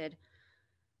lasted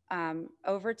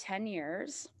over 10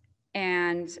 years,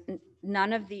 and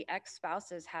none of the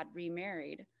ex-spouses had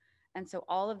remarried. And so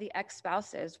all of the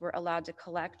ex-spouses were allowed to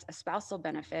collect a spousal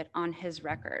benefit on his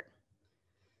record.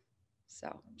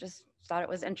 So just thought it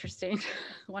was interesting.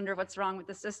 Wonder what's wrong with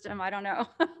the system. I don't know.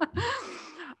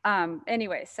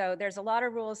 Anyway, so there's a lot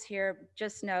of rules here.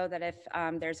 Just know that if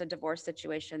there's a divorce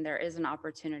situation, there is an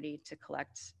opportunity to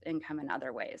collect income in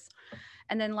other ways.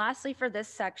 And then lastly, for this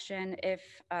section, if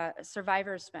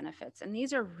survivors benefits, and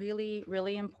these are really,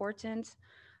 really important.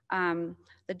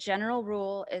 The general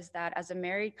rule is that as a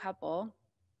married couple,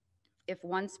 if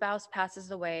one spouse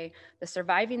passes away, the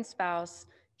surviving spouse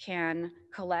can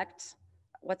collect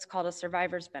what's called a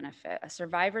survivor's benefit. A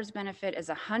survivor's benefit is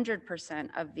 100%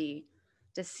 of the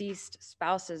deceased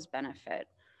spouse's benefit.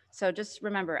 So just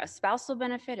remember, a spousal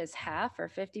benefit is half or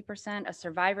 50%. A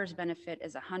survivor's benefit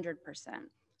is 100%.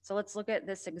 So let's look at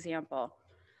this example.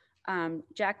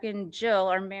 Jack and Jill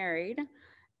are married,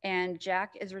 and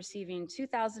Jack is receiving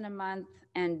 $2,000 a month,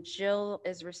 and Jill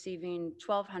is receiving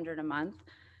 $1,200 a month,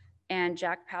 and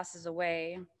Jack passes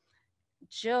away.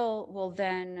 Jill will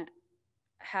then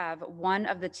have one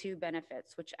of the 2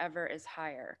 benefits, whichever is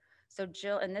higher. So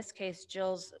Jill, in this case,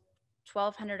 Jill's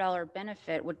 $1,200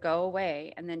 benefit would go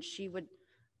away, and then she would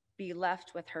be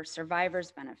left with her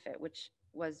survivor's benefit, which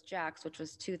was Jack's, which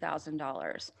was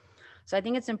 $2,000. So I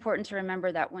think it's important to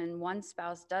remember that when one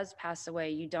spouse does pass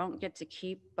away, you don't get to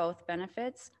keep both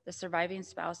benefits. The surviving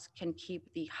spouse can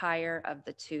keep the higher of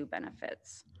the 2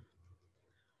 benefits.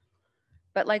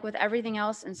 But like with everything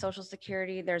else in Social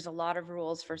Security, there's a lot of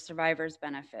rules for survivors'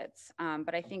 benefits.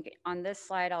 But I think on this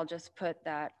slide, I'll just put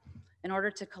that in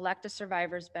order to collect a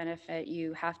survivor's benefit,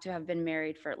 you have to have been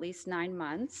married for at least 9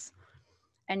 months.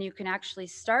 And you can actually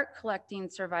start collecting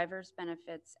survivor's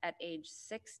benefits at age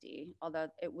 60, although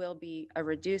it will be a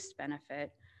reduced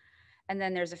benefit. And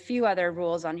then there's a few other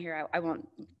rules on here. I won't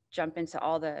jump into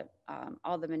all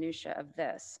the minutia of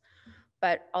this.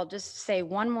 But I'll just say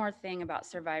one more thing about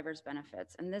survivor's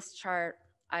benefits. And this chart,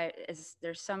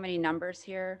 there's so many numbers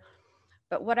here,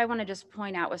 but what I want to just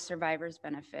point out with survivor's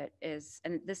benefit is,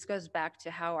 and this goes back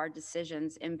to how our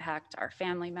decisions impact our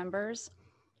family members.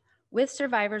 With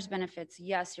survivor's benefits,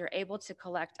 yes, you're able to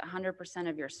collect 100%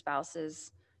 of your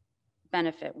spouse's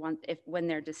benefit when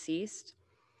they're deceased.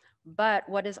 But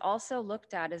what is also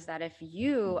looked at is that if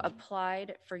you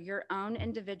applied for your own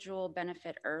individual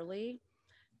benefit early,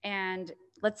 and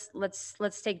let's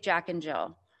take Jack and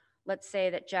Jill. Let's say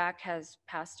that Jack has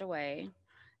passed away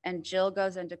and Jill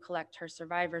goes in to collect her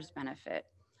survivor's benefit.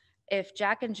 If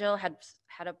Jack and Jill had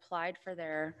applied for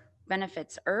their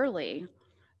benefits early,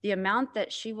 the amount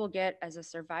that she will get as a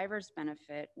survivor's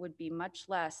benefit would be much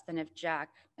less than if Jack,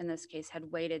 in this case,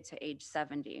 had waited to age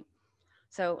 70.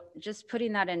 So just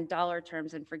putting that in dollar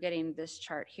terms and forgetting this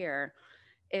chart here,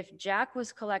 if Jack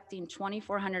was collecting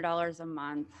 $2,400 a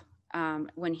month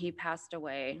when he passed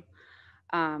away,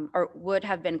 or would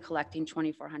have been collecting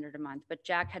 $2,400 a month, but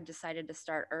Jack had decided to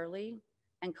start early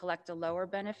and collect a lower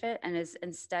benefit and was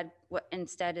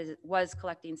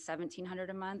collecting $1,700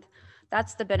 a month,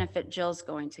 that's the benefit Jill's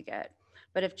going to get.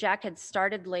 But if Jack had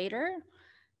started later,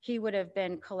 he would have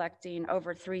been collecting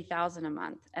over $3,000 a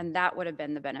month, and that would have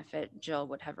been the benefit Jill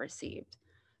would have received.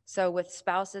 So with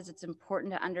spouses, it's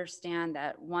important to understand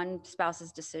that one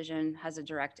spouse's decision has a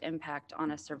direct impact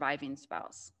on a surviving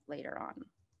spouse later on.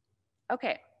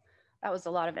 Okay, that was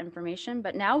a lot of information,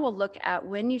 but now we'll look at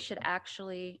when you should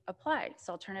actually apply.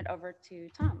 So I'll turn it over to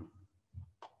Tom.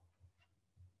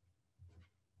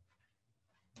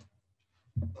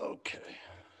 Okay.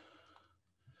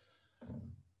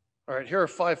 All right, here are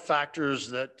 5 factors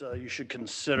that you should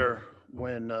consider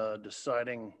when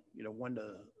deciding, when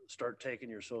to start taking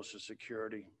your Social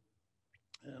Security.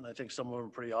 And I think some of them are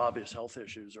pretty obvious: health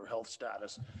issues or health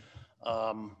status.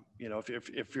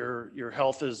 If your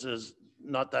health is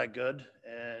not that good,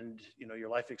 and your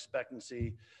life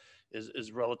expectancy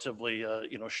is relatively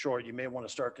short, you may want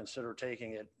to start consider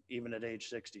taking it even at age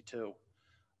 62.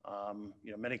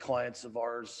 Many clients of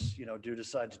ours do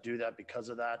decide to do that because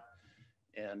of that.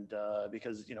 And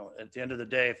because at the end of the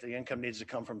day, if the income needs to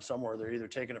come from somewhere, they're either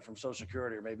taking it from Social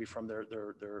Security or maybe from their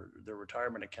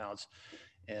retirement accounts.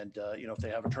 And if they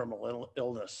have a terminal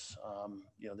illness,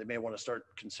 they may want to start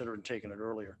considering taking it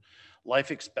earlier.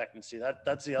 Life expectancy,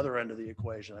 that's the other end of the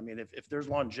equation. I mean, if there's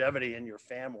longevity in your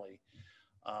family,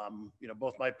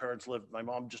 both my parents lived. My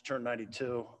mom just turned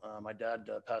 92. My dad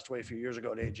passed away a few years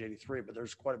ago at age 83. But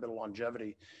there's quite a bit of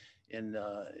longevity in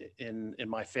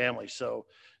my family. So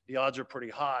the odds are pretty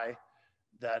high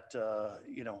that,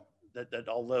 you know, that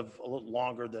I'll live a little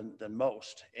longer than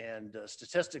most. And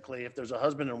statistically, if there's a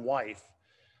husband and wife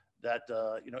that,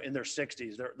 you know, in their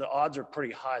 60s, the odds are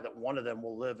pretty high that one of them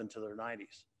will live into their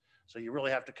 90s. So you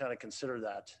really have to kind of consider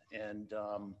that. And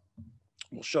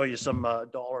we'll show you some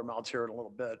dollar amounts here in a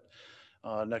little bit.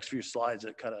 Next few slides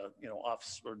that kind of, you know,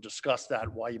 or discuss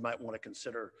that, why you might want to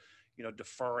consider, you know,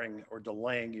 deferring or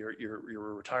delaying your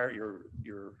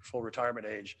full retirement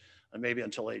age, and maybe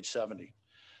until age 70.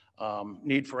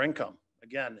 Need for income.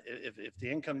 Again, if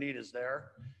the income need is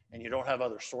there and you don't have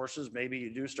other sources, maybe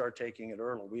you do start taking it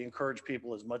early. We encourage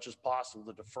people as much as possible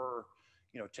to defer,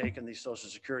 you know, taking these Social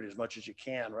Security as much as you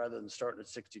can, rather than starting at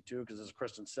 62, because as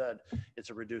Cristin said, it's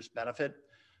a reduced benefit.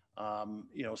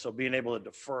 You know, so being able to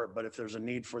defer it, but if there's a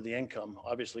need for the income,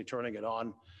 obviously turning it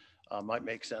on might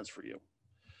make sense for you.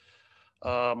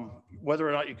 Whether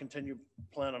or not you continue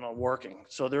planning on working.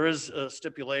 So there is a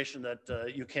stipulation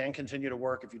that you can continue to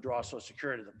work if you draw Social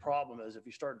Security. The problem is if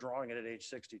you start drawing it at age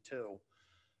 62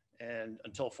 and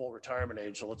until full retirement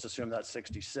age, so let's assume that's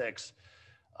 66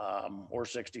 or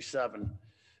 67,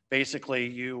 basically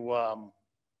you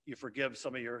forgive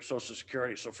some of your Social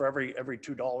Security. So for every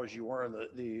 $2 you earn,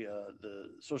 the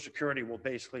Social Security will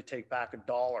basically take back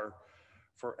 $1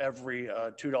 for every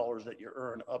 $2 that you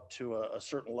earn up to a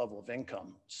certain level of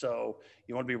income. So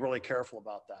you want to be really careful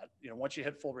about that. You know, once you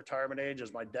hit full retirement age,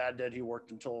 as my dad did, he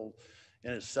worked until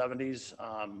in his 70s.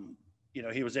 You know,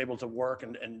 he was able to work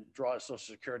and draw his Social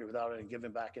Security without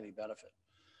giving back any benefit.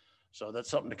 So that's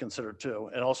something to consider too.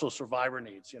 And also survivor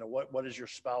needs. You know, what is your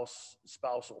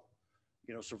spousal,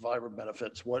 you know, survivor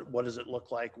benefits? What does it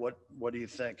look like? What do you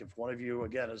think? If one of you,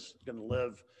 again, is going to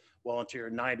live well into your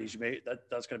 90s,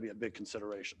 that's going to be a big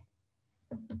consideration.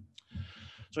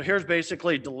 So here's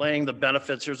basically delaying the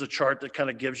benefits. Here's a chart that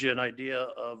kind of gives you an idea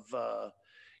of,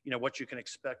 you know, what you can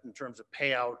expect in terms of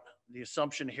payout. The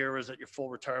assumption here is that your full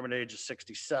retirement age is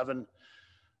 67.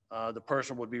 The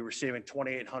person would be receiving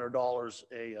 $2,800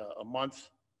 a month,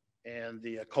 and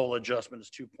the COLA adjustment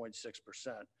is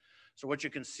 2.6%. So what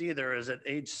you can see there is at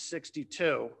age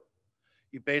 62,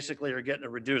 you basically are getting a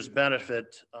reduced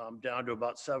benefit down to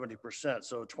about 70%.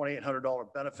 So a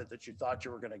 $2,800 benefit that you thought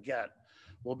you were going to get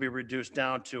will be reduced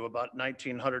down to about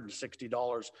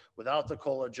 $1,960 without the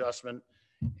COLA adjustment,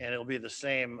 and it'll be the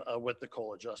same with the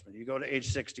COLA adjustment. You go to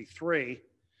age 63,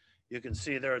 you can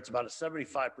see there it's about a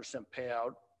 75%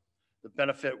 payout. The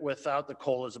benefit without the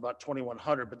COLA is about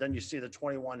 $2,100, but then you see the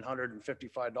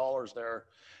 $2,155 there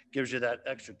gives you that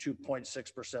extra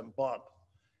 2.6% bump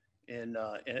in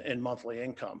monthly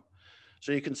income.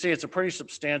 So you can see it's a pretty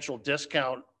substantial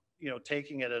discount, you know,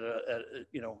 taking it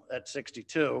at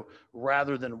 62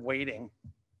 rather than waiting.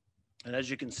 And as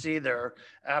you can see there,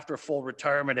 after full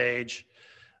retirement age,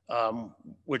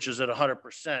 which is at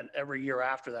 100%, every year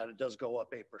after that, it does go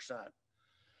up 8%.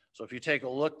 So if you take a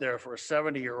look there for a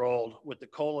 70-year-old with the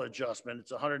COLA adjustment,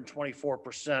 it's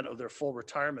 124% of their full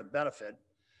retirement benefit,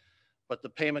 but the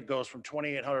payment goes from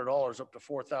 $2,800 up to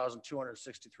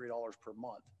 $4,263 per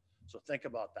month. So think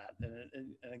about that.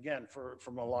 And again,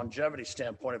 from a longevity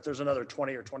standpoint, if there's another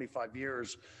 20 or 25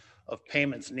 years of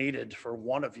payments needed for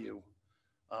one of you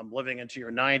living into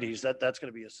your 90s, that's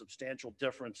going to be a substantial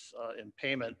difference in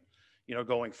payment, you know,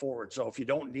 going forward. So if you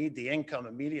don't need the income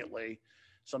immediately,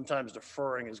 sometimes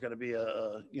deferring is going to be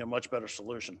a much better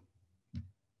solution.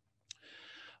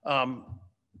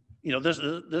 You know,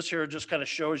 this here just kind of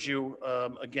shows you,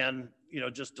 again, you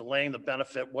know, just delaying the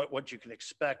benefit, what you can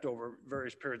expect over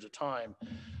various periods of time.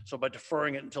 So by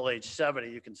deferring it until age 70,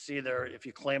 you can see there, if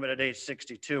you claim it at age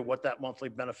 62, what that monthly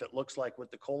benefit looks like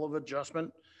with the COLA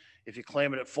adjustment. If you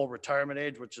claim it at full retirement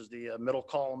age, which is the middle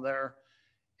column there,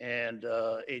 and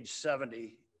age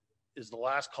 70 is the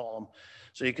last column.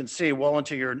 So you can see well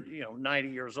into your 90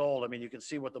 years old, I mean, you can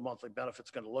see what the monthly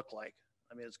benefit's going to look like.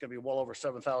 I mean, it's going to be well over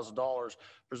 $7,000,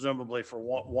 presumably for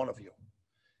one of you.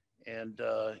 And,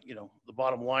 you know, the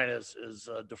bottom line is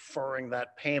deferring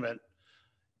that payment,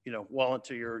 you know, well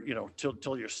into your, you know,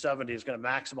 till you're 70 is going to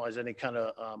maximize any kind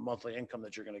of monthly income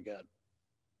that you're going to get.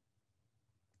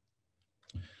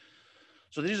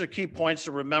 So these are key points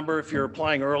to remember. If you're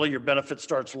applying early, your benefit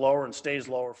starts lower and stays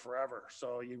lower forever.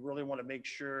 So you really want to make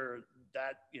sure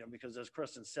that, you know, because as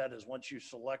Cristin said, is once you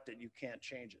select it, you can't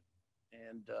change it.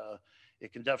 And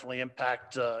it can definitely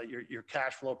impact your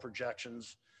cash flow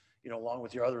projections, you know, along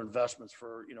with your other investments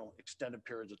for, you know, extended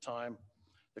periods of time.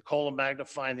 The COLA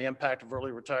magnifying the impact of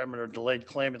early retirement or delayed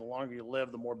claiming. The longer you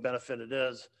live, the more benefit it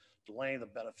is, delaying the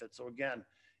benefit. So again,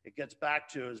 it gets back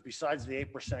to is besides the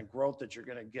 8% growth that you're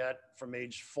going to get from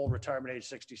full retirement age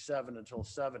 67 until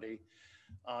 70,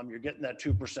 you're getting that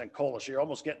 2% COLA. So you're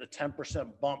almost getting a 10%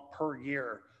 bump per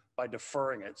year by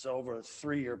deferring it. So over a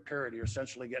 3-year period, you're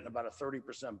essentially getting about a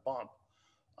 30% bump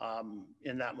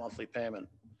in that monthly payment.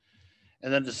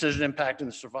 And then decision impacting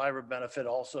the survivor benefit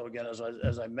also, again,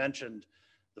 as I mentioned,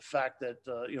 the fact that,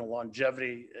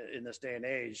 longevity in this day and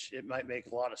age, it might make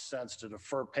a lot of sense to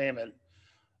defer payment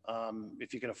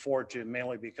if you can afford to,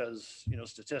 mainly because,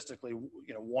 statistically,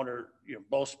 one or,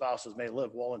 both spouses may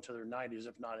live well into their 90s,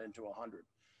 if not into 100.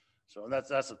 So that's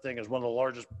the thing, is one of the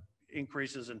largest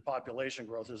increases in population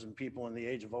growth is in people in the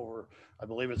age of over, I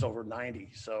believe it's over 90.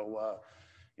 So,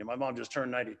 my mom just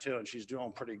turned 92 and she's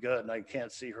doing pretty good, and I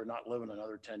can't see her not living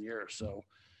another 10 years. So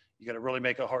you got to really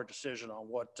make a hard decision on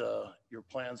what your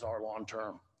plans are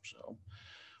long-term. So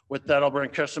with that, I'll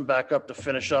bring Cristin back up to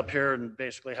finish up here and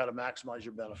basically how to maximize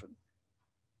your benefit.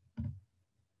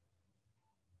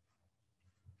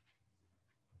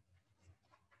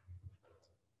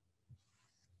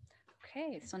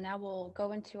 Okay, so now we'll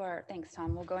go into our, thanks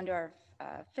Tom, we'll go into our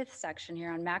fifth section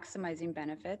here on maximizing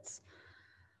benefits.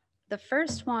 The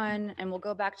first one, and we'll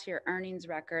go back to your earnings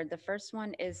record. The first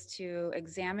one is to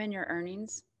examine your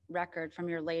earnings record from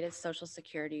your latest Social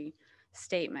Security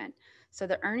statement. So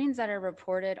the earnings that are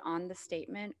reported on the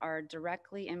statement are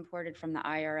directly imported from the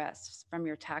IRS, from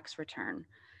your tax return.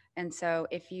 And so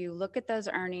if you look at those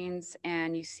earnings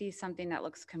and you see something that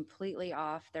looks completely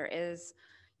off,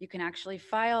 you can actually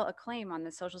file a claim on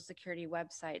the Social Security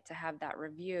website to have that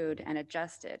reviewed and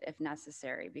adjusted if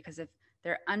necessary, because if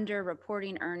they're under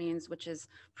reporting earnings, which is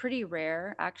pretty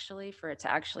rare actually for it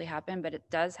to actually happen, but it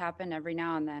does happen every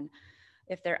now and then.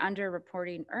 If they're under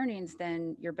reporting earnings,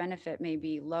 then your benefit may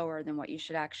be lower than what you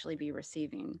should actually be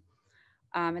receiving.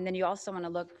 And then you also want to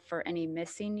look for any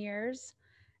missing years.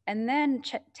 And then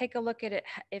take a look at it.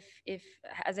 If,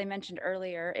 as I mentioned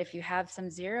earlier, if you have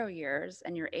some 0 years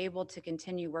and you're able to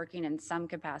continue working in some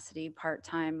capacity,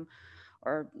 part-time,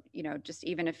 or just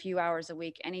even a few hours a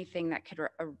week, anything that could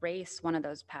erase one of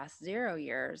those past 0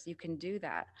 years, you can do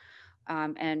that.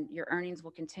 And your earnings will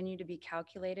continue to be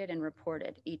calculated and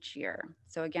reported each year.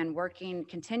 So again,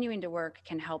 continuing to work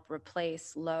can help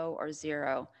replace low or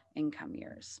 0 income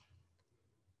years.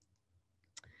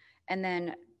 And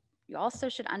then you also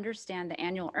should understand the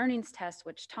annual earnings test,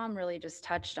 which Tom really just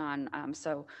touched on.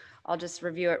 So I'll just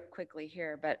review it quickly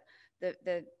here. But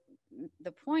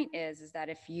the point is that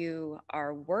if you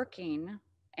are working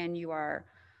and you are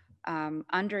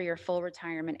under your full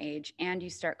retirement age and you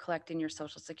start collecting your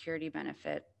Social Security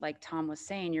benefit, like Tom was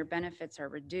saying, your benefits are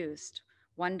reduced.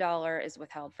 $1 is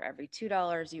withheld for every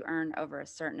 $2 you earn over a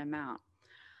certain amount.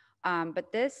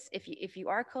 But this, if you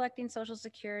are collecting Social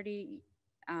Security,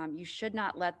 you should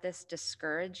not let this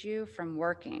discourage you from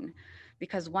working,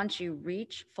 because once you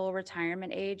reach full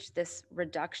retirement age, this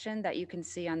reduction that you can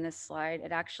see on this slide,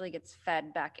 it actually gets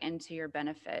fed back into your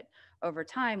benefit over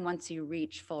time once you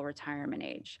reach full retirement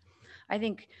age. I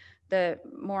think the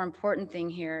more important thing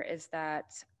here is that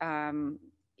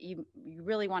you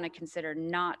really want to consider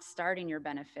not starting your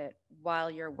benefit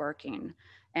while you're working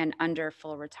and under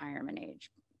full retirement age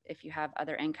if you have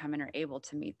other income and are able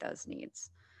to meet those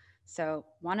needs. So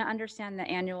want to understand the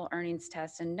annual earnings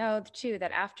test, and know too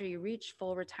that after you reach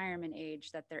full retirement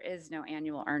age that there is no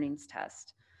annual earnings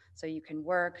test. So you can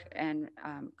work and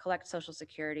collect Social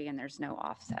Security and there's no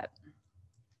offset.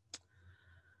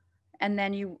 And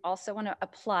then you also want to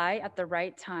apply at the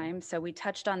right time. So we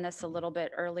touched on this a little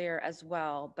bit earlier as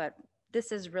well, but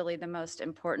this is really the most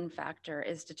important factor,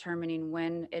 is determining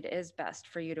when it is best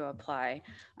for you to apply,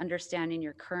 understanding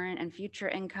your current and future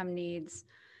income needs,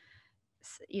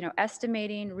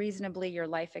 estimating reasonably your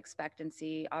life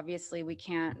expectancy. Obviously we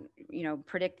can't,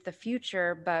 predict the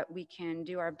future, but we can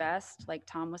do our best, like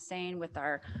Tom was saying, with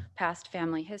our past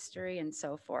family history and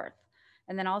so forth.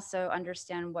 And then also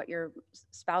understand what your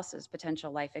spouse's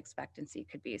potential life expectancy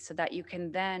could be, so that you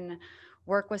can then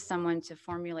work with someone to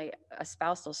formulate a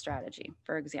spousal strategy,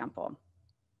 for example.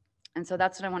 And so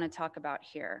that's what I want to talk about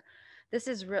here. This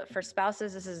is for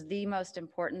spouses, this is the most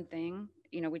important thing.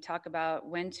 We talk about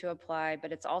when to apply,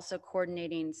 but it's also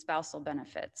coordinating spousal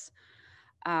benefits.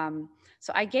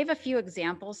 So I gave a few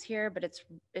examples here, but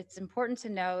it's important to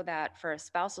know that for a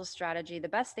spousal strategy, the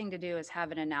best thing to do is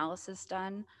have an analysis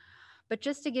done. But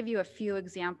just to give you a few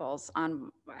examples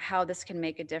on how this can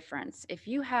make a difference. If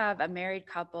you have a married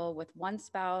couple with one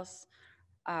spouse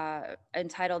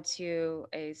entitled to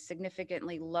a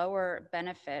significantly lower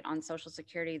benefit on Social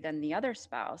Security than the other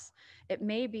spouse, it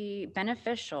may be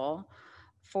beneficial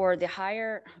for the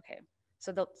higher, okay,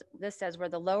 so this says where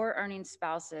the lower earning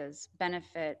spouse's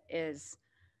benefit is,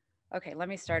 okay, let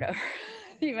me start over.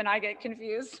 Even I get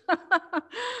confused.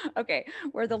 Okay,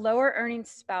 where the lower earning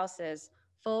spouse's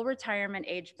full retirement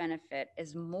age benefit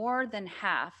is more than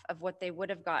half of what they would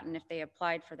have gotten if they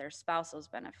applied for their spousal's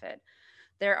benefit.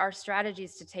 There are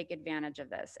strategies to take advantage of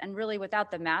this. And really, without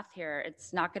the math here,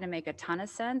 it's not going to make a ton of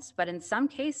sense. But in some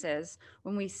cases,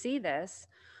 when we see this,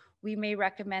 we may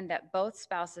recommend that both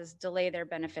spouses delay their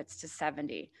benefits to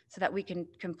 70 so that we can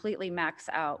completely max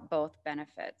out both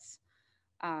benefits.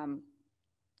 And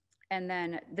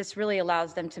then this really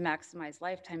allows them to maximize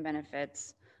lifetime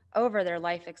benefits over their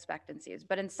life expectancies.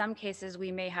 But in some cases,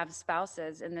 we may have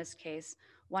spouses, in this case,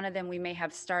 one of them we may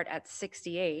have start at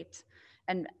 68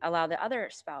 and allow the other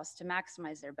spouse to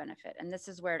maximize their benefit. And this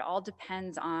is where it all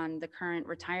depends on the current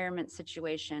retirement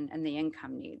situation and the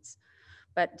income needs.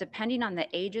 But depending on the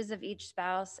ages of each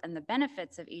spouse and the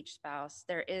benefits of each spouse,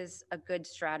 there is a good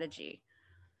strategy.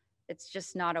 It's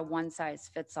just not a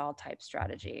one-size-fits-all type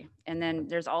strategy. And then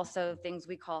there's also things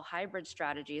we call hybrid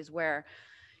strategies where,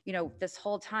 you know, this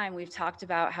whole time we've talked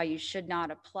about how you should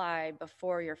not apply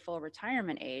before your full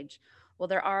retirement age. Well,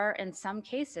 there are in some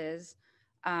cases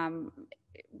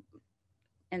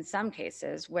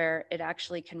where it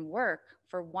actually can work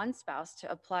for one spouse to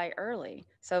apply early.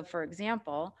 So for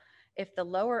example, if the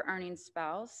lower earning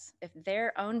spouse, if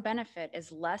their own benefit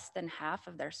is less than half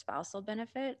of their spousal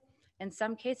benefit, in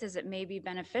some cases it may be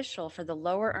beneficial for the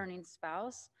lower earning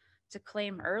spouse to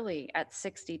claim early at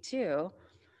 62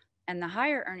 and the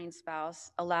higher earning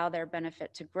spouse allow their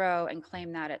benefit to grow and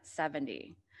claim that at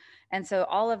 70. And so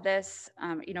all of this,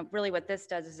 you know, really what this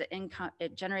does is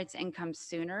it generates income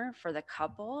sooner for the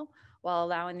couple while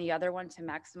allowing the other one to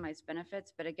maximize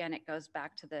benefits. But again, it goes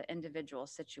back to the individual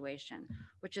situation,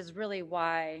 which is really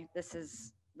why this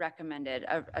is recommended,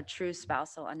 a true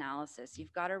spousal analysis.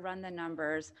 You've got to run the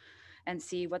numbers and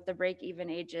see what the break-even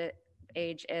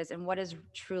age is and what is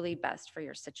truly best for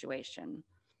your situation.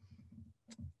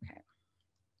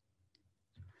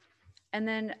 And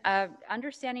then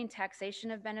understanding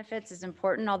taxation of benefits is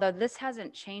important, although this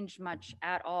hasn't changed much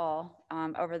at all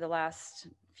over the last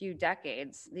few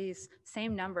decades. These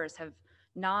same numbers have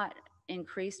not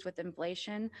increased with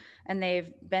inflation, and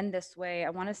they've been this way,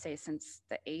 I want to say, since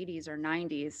the 80s or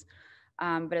 90s.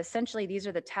 But essentially, these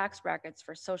are the tax brackets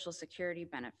for Social Security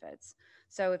benefits.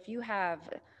 So if you have,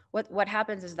 what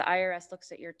happens is the IRS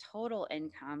looks at your total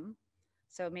income.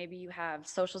 So maybe you have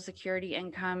Social Security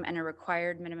income and a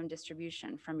required minimum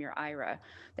distribution from your IRA.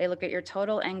 They look at your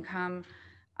total income,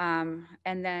 and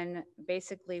then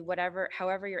basically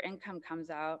however your income comes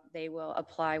out, they will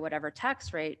apply whatever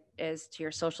tax rate is to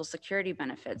your Social Security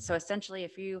benefits. So essentially,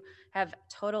 if you have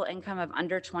total income of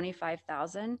under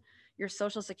 $25,000, your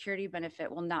Social Security benefit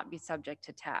will not be subject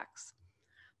to tax.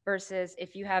 Versus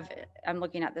if you have, I'm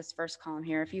looking at this first column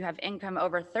here, if you have income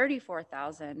over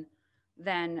 $34,000,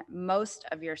 then most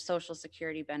of your Social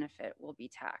Security benefit will be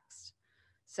taxed.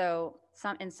 So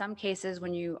in some cases,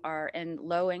 when you are in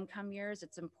low income years,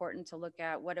 it's important to look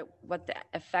at what the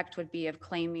effect would be of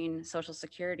claiming Social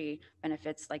Security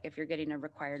benefits, like if you're getting a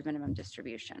required minimum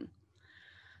distribution.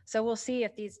 So we'll see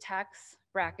if these tax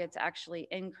brackets actually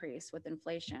increase with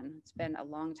inflation. It's been a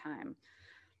long time.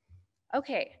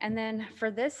 Okay, and then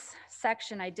for this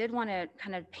section, I did want to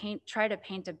kind of try to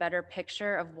paint a better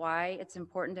picture of why it's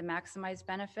important to maximize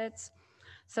benefits.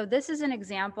 So this is an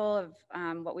example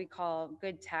of what we call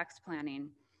good tax planning.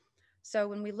 So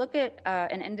when we look at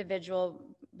an individual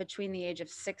between the age of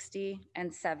 60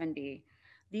 and 70,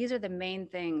 these are the main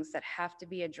things that have to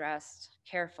be addressed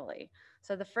carefully.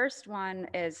 So the first one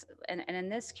is, and in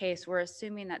this case, we're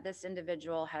assuming that this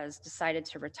individual has decided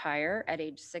to retire at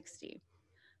age 60.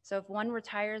 So if one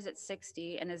retires at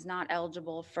 60 and is not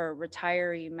eligible for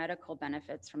retiree medical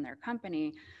benefits from their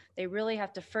company, they really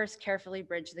have to first carefully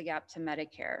bridge the gap to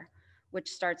Medicare, which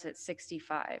starts at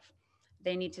 65.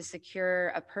 They need to secure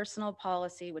a personal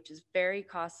policy, which is very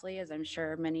costly, as I'm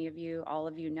sure many of you, all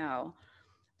of you know.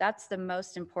 That's the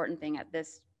most important thing at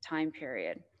this time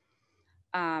period.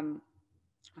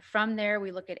 From there,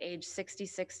 we look at age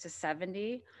 66 to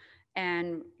 70.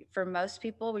 And for most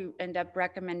people, we end up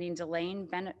recommending delaying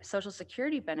Social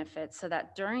Security benefits so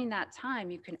that during that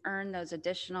time, you can earn those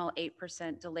additional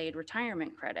 8% delayed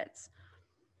retirement credits.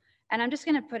 And I'm just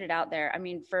going to put it out there. I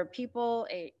mean, for people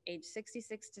age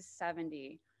 66 to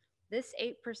 70, this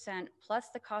 8% plus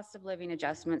the cost of living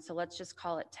adjustment, so let's just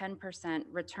call it 10%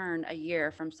 return a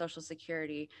year from Social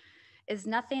Security, is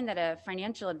nothing that a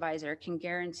financial advisor can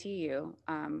guarantee you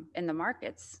in the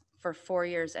markets for 4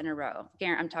 years in a row.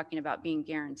 I'm talking about being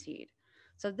guaranteed.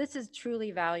 So this is truly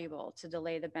valuable to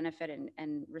delay the benefit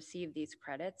and receive these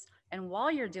credits. And while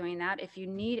you're doing that, if you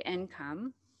need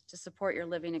income to support your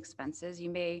living expenses, you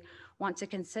may want to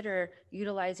consider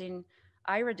utilizing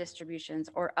IRA distributions,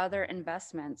 or other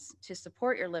investments to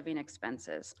support your living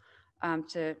expenses,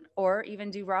 or even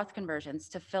do Roth conversions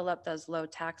to fill up those low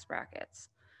tax brackets,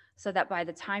 so that by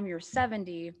the time you're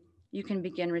 70, you can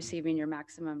begin receiving your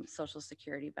maximum Social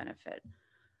Security benefit.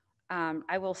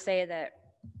 I will say that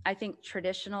I think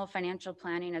traditional financial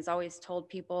planning has always told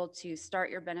people to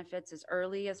start your benefits as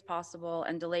early as possible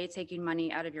and delay taking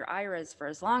money out of your IRAs for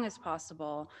as long as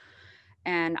possible.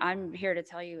 And I'm here to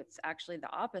tell you it's actually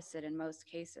the opposite in most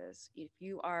cases. If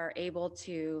you are able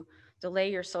to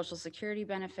delay your Social Security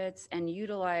benefits and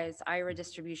utilize IRA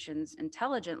distributions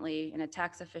intelligently in a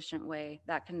tax efficient way,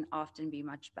 that can often be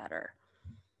much better.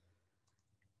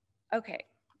 Okay,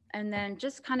 and then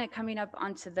just kind of coming up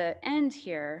onto the end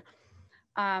here,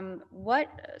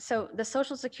 so the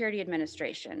Social Security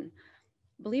Administration,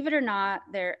 believe it or not,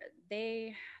 there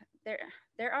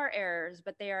are errors,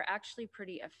 but they are actually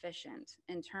pretty efficient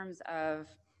in terms of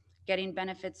getting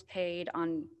benefits paid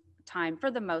on time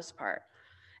for the most part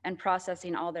and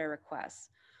processing all their requests.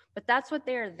 But that's what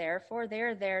they are there for. They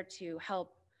are there to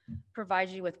help provide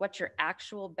you with what your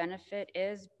actual benefit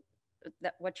is,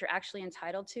 what you're actually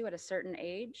entitled to at a certain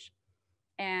age,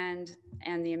 and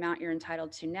the amount you're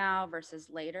entitled to now versus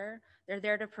later. They're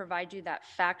there to provide you that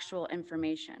factual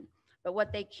information. But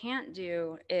what they can't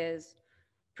do is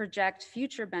project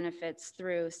future benefits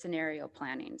through scenario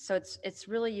planning. So it's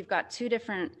really, you've got two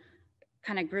different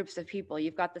kind of groups of people.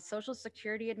 You've got the Social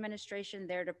Security Administration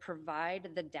there to provide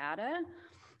the data,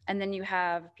 and then you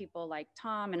have people like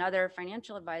Tom and other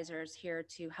financial advisors here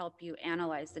to help you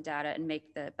analyze the data and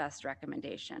make the best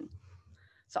recommendation.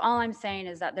 So all I'm saying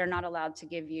is that they're not allowed to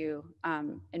give you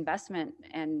investment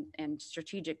and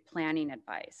strategic planning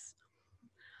advice.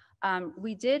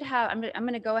 We did have, I'm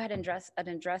going to go ahead and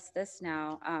address this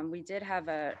now. We did have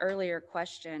an earlier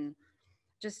question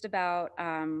just about,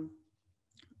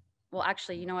 well,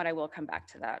 actually, you know what? I will come back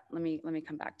to that. Let me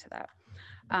come back to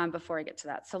that before I get to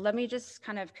that. So let me just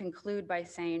kind of conclude by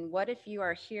saying, what if you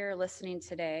are here listening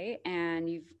today and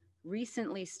you've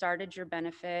recently started your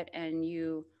benefit and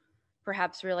you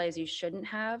perhaps realize you shouldn't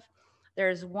have?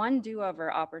 There's one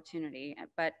do-over opportunity,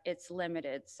 but it's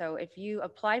limited. So if you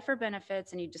apply for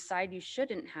benefits and you decide you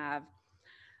shouldn't have,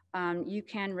 you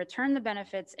can return the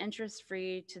benefits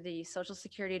interest-free to the Social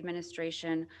Security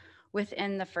Administration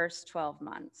within the first 12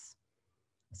 months.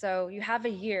 So you have a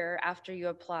year after you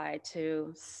apply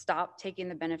to stop taking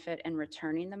the benefit and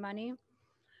returning the money.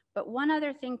 But one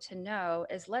other thing to know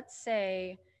is, let's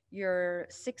say you're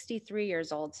 63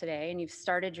 years old today and you've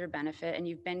started your benefit and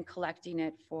you've been collecting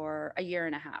it for a year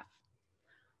and a half.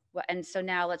 And so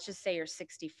now let's just say you're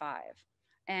 65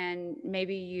 and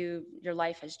maybe your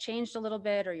life has changed a little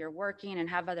bit, or you're working and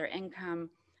have other income,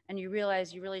 and you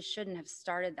realize you really shouldn't have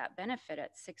started that benefit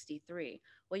at 63.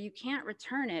 Well, you can't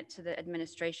return it to the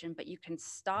administration, but you can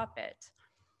stop it.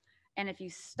 And if you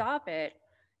stop it,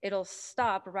 it'll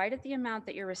stop right at the amount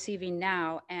that you're receiving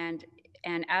now. And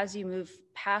as you move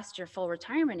past your full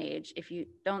retirement age, if you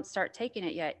don't start taking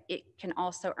it yet, it can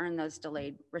also earn those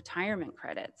delayed retirement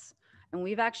credits. And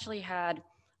we've actually had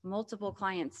multiple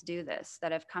clients do this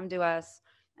that have come to us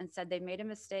and said they made a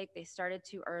mistake, they started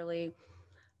too early,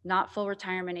 not full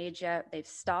retirement age yet, they've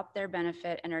stopped their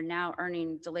benefit and are now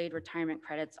earning delayed retirement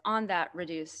credits on that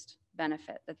reduced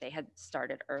benefit that they had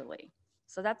started early.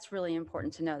 So that's really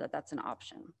important to know that that's an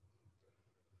option.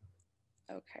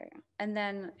 Okay, and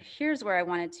then here's where I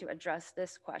wanted to address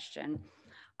this question.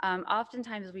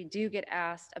 Oftentimes we do get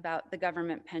asked about the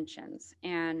government pensions,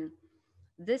 and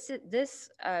this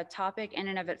topic in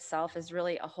and of itself is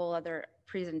really a whole other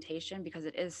presentation because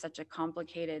it is such a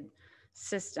complicated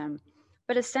system.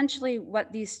 But essentially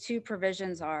what these two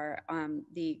provisions are,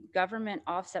 the government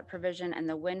offset provision and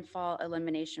the windfall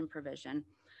elimination provision.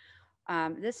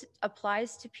 This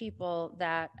applies to people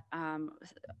that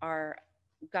are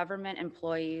government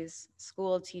employees,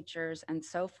 school teachers, and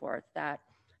so forth that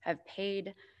have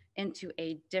paid into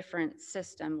a different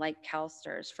system like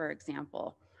CalSTRS, for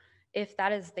example. If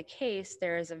that is the case,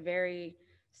 there is a very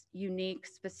unique,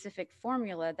 specific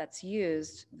formula that's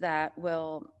used that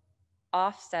will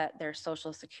offset their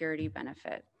Social Security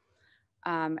benefit.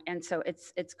 And so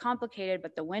it's complicated,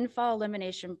 but the windfall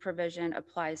elimination provision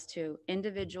applies to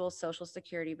individual Social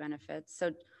Security benefits.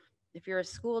 So if you're a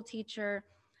school teacher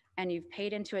and you've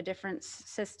paid into a different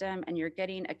system and you're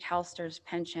getting a CalSTRS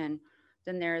pension,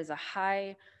 then there is a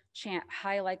high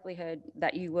likelihood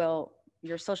that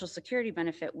your Social Security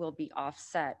benefit will be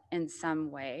offset in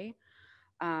some way,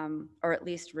 or at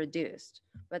least reduced.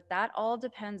 But that all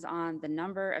depends on the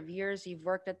number of years you've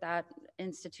worked at that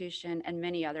institution and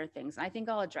many other things. I think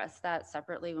I'll address that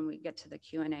separately when we get to the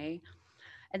Q&A.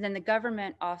 And then the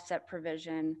government offset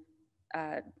provision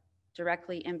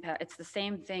directly impact, it's the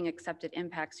same thing except it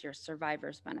impacts your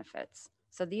survivor's benefits.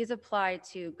 So these apply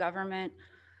to government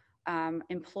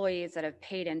employees that have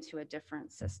paid into a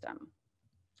different system.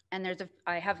 And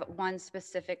I have one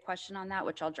specific question on that,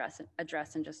 which I'll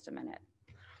address in just a minute.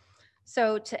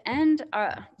 So to end,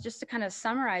 just to kind of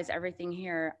summarize everything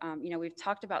here, we've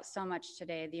talked about so much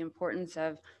today, the importance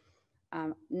of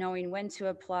knowing when to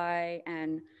apply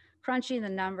and crunching the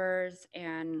numbers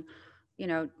and,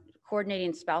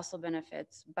 coordinating spousal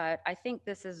benefits. But I think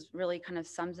this is really kind of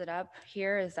sums it up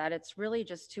here, is that it's really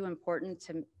just too important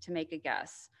to make a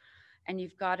guess. And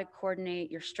you've got to coordinate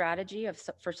your strategy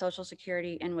for Social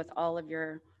Security and with all of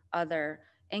your other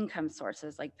income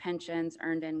sources like pensions,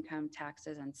 earned income,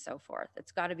 taxes, and so forth.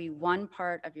 It's got to be one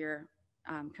part of your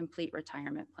complete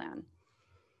retirement plan.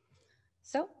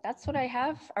 So that's what I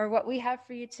have, or what we have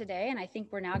for you today. And I think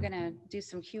we're now going to do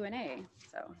some Q&A.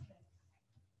 So.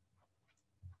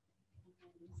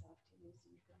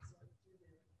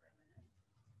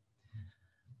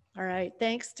 All right,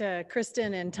 thanks to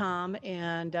Cristin and Tom.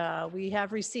 And we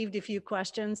have received a few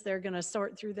questions. They're going to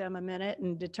sort through them a minute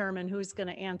and determine who's going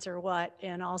to answer what,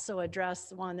 and also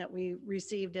address one that we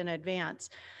received in advance.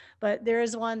 But there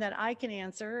is one that I can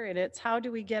answer, and it's how do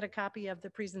we get a copy of the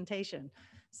presentation?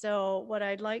 So what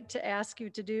I'd like to ask you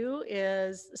to do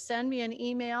is send me an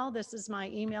email. This is my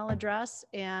email address,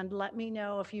 and let me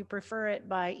know if you prefer it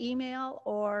by email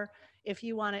or if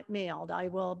you want it mailed. I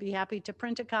will be happy to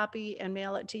print a copy and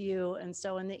mail it to you. And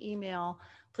so in the email,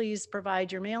 please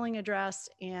provide your mailing address,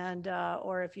 and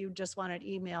or if you just want it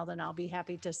emailed, then I'll be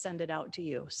happy to send it out to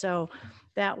you. So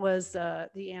that was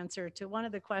the answer to one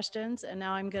of the questions. And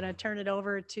now I'm going to turn it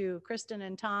over to Cristin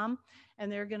and Tom,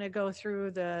 and they're going to go through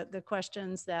the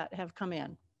questions that have come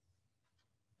in.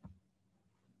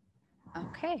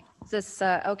 Okay, is this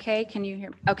okay? Can you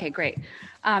hear? Okay, great.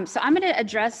 So I'm going to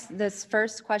address this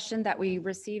first question that we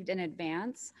received in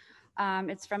advance.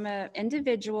 It's from an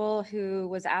individual who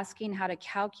was asking how to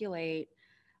calculate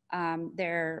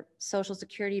their Social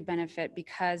Security benefit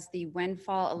because the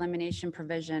windfall elimination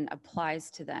provision applies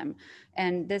to them.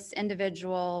 And this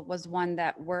individual was one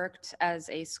that worked as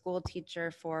a school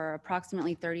teacher for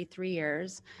approximately 33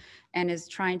 years and is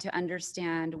trying to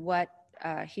understand what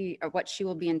she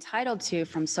will be entitled to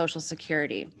from Social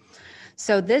Security.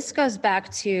 So this goes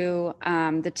back to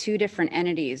the two different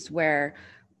entities where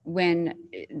when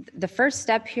the first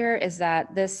step here is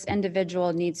that this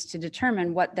individual needs to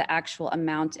determine what the actual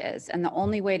amount is. And the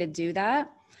only way to do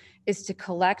that is to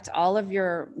collect all of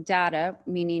your data,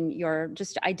 meaning your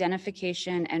just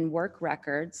identification and work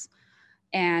records.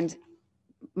 And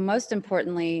most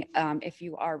importantly, if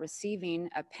you are receiving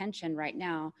a pension right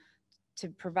now, to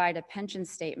provide a pension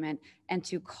statement and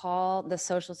to call the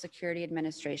Social Security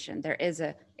Administration. There is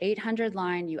a 800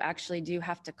 line. You actually do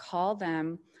have to call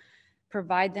them,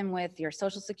 provide them with your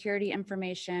Social Security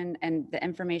information and the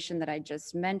information that I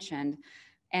just mentioned,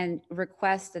 and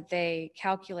request that they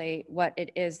calculate what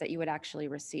it is that you would actually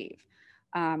receive.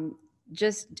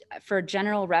 Just for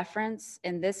general reference,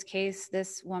 in this case,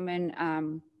 this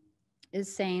woman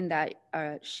is saying that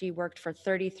she worked for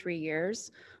 33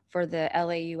 years for the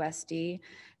LAUSD.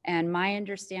 And my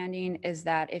understanding is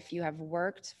that if you have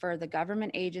worked for the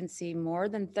government agency more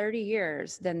than 30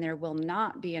 years, then there will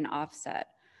not be an offset.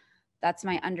 That's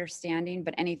my understanding,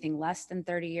 but anything less than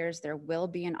 30 years, there will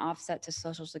be an offset to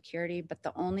Social Security. But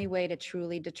the only way to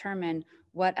truly determine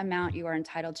what amount you are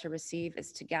entitled to receive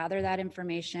is to gather that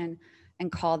information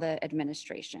and call the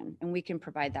administration. And we can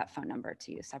provide that phone number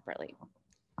to you separately.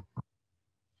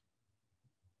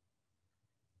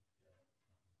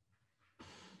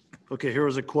 Okay, here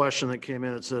was a question that came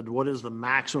in. It said, what is the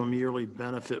maximum yearly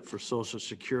benefit for Social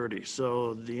Security?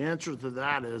 So the answer to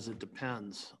that is it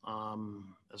depends.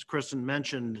 As Cristin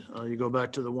mentioned, you go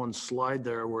back to the one slide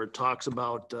there where it talks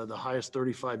about the highest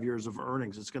 35 years of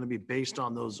earnings. It's going to be based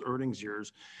on those earnings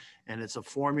years. And it's a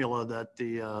formula that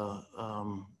the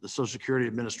Social Security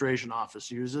Administration Office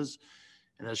uses.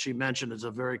 And as she mentioned, it's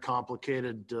a very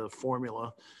complicated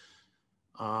formula.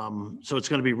 So it's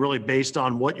going to be really based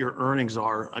on what your earnings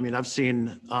are. I mean, I've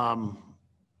seen,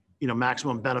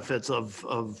 maximum benefits of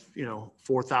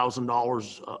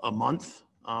 $4,000 a month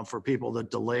for people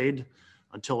that delayed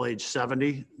until age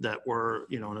 70 that were,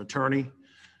 an attorney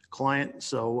client.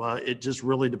 So it just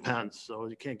really depends. So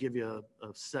you can't give you a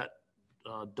set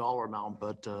dollar amount,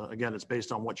 but again, it's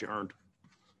based on what you earned.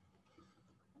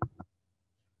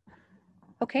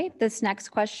 Okay, this next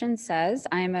question says,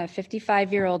 I am a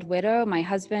 55-year-old widow. My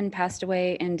husband passed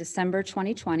away in December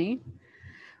 2020.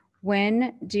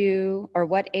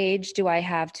 What age do I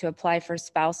have to apply for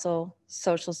spousal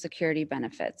Social Security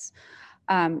benefits?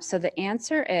 So the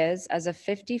answer is, as a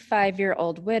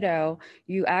 55-year-old widow,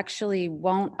 you actually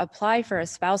won't apply for a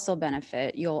spousal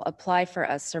benefit. You'll apply for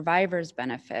a survivor's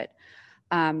benefit.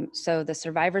 So the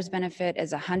survivor's benefit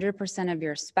is 100% of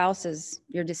your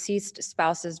deceased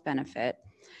spouse's benefit.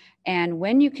 And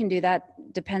when you can do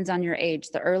that depends on your age.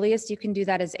 The earliest you can do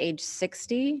that is age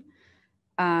 60,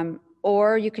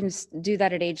 or you can do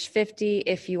that at age 50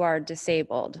 if you are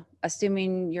disabled.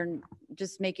 Assuming you're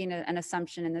just making an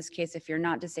assumption in this case, if you're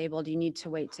not disabled, you need to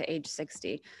wait to age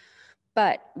 60.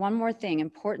 But one more thing,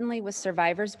 importantly with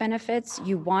survivor's benefits,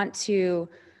 you want to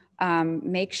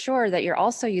make sure that you're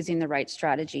also using the right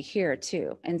strategy here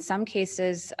too. In some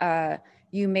cases,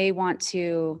 you may want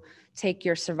to take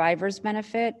your survivor's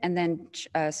benefit and then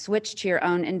switch to your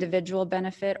own individual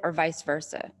benefit or vice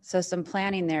versa. So some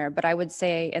planning there, but I would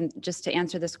say, and just to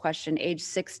answer this question, age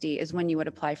 60 is when you would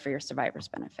apply for your survivor's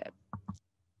benefit.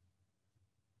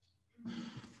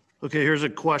 Okay, here's a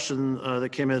question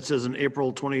that came in. It says, in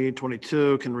April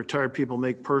 2022, can retired people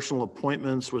make personal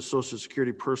appointments with Social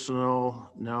Security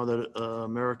personnel now that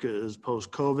America is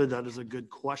post-COVID? That is a good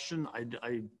question.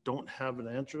 I don't have an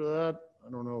answer to that.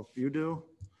 I don't know if you do.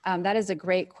 That is a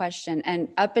great question. And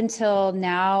up until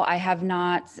now, I have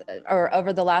not, or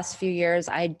over the last few years,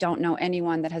 I don't know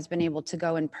anyone that has been able to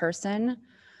go in person.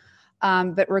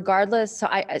 But regardless,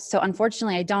 so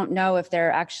unfortunately, I don't know if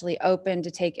they're actually open to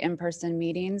take in-person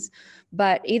meetings,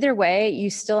 but either way,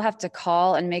 you still have to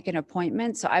call and make an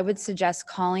appointment. So I would suggest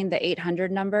calling the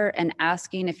 800 number and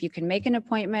asking if you can make an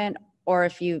appointment, or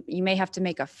if you may have to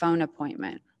make a phone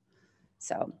appointment.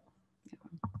 So,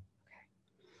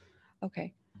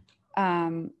 okay.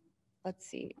 Let's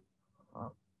see.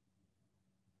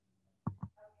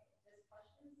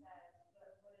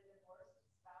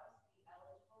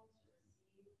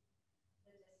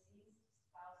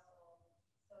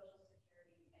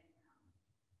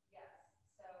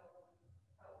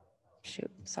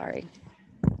 Shoot, sorry,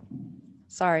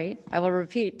 I will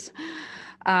repeat.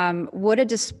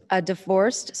 Would a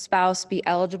divorced spouse be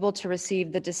eligible to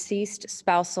receive the deceased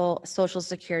spousal Social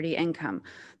Security income?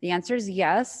 The answer is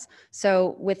yes.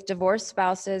 So with divorced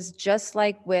spouses, just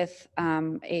like with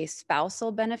a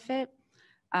spousal benefit,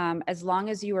 as long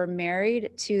as you are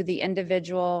married to the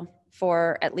individual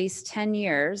for at least 10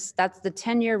 years, that's the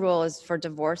 10-year rule is for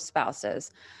divorced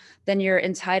spouses, then you're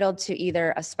entitled to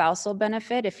either a spousal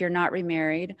benefit if you're not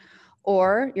remarried,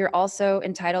 or you're also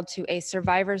entitled to a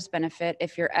survivor's benefit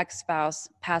if your ex-spouse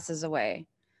passes away.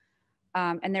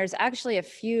 And there's actually a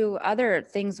few other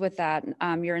things with that.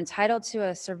 You're entitled to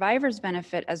a survivor's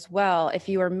benefit as well if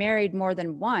you were married more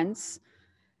than once,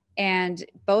 and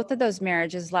both of those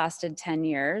marriages lasted 10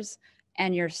 years,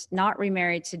 and you're not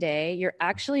remarried today, you're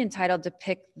actually entitled to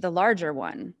pick the larger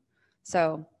one.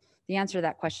 So the answer to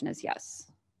that question is yes.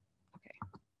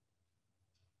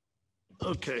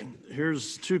 Okay,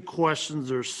 here's two questions.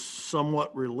 They're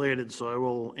somewhat related, so I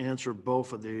will answer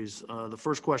both of these. The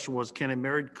first question was, can a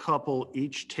married couple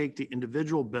each take the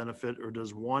individual benefit, or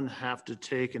does one have to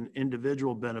take an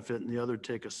individual benefit and the other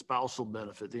take a spousal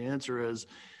benefit? The answer is,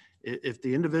 if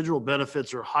the individual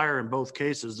benefits are higher in both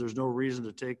cases, there's no reason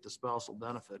to take the spousal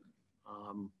benefit.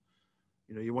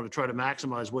 You want to try to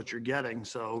maximize what you're getting.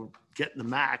 So getting the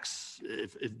max,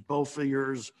 if both of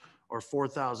yours or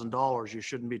 $4,000, you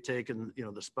shouldn't be taking,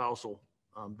 the spousal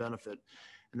benefit.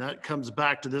 And that comes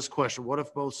back to this question: what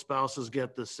if both spouses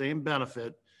get the same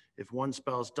benefit? If one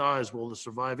spouse dies, will the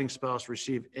surviving spouse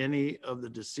receive any of the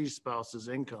deceased spouse's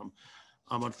income?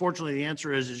 Unfortunately, the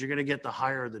answer is you're going to get the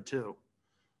higher of the two.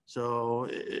 So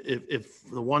if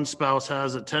the one spouse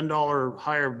has a $10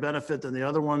 higher benefit than the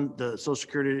other one, the Social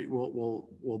Security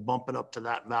will bump it up to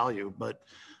that value, but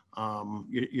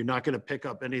you're not going to pick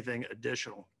up anything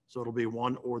additional. So it'll be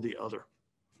one or the other.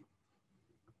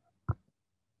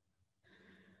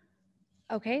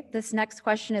 Okay, this next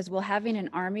question is, will having an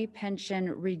Army pension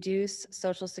reduce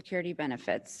Social Security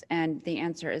benefits? And the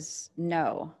answer is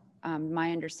no.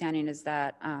 My understanding is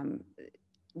that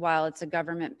while it's a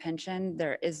government pension,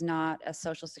 there is not a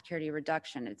Social Security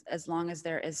reduction. It's as long as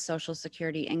there is Social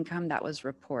Security income that was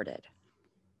reported.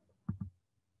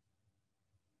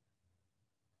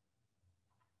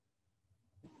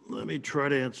 Let me try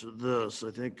to answer this.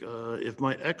 I think if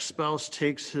my ex-spouse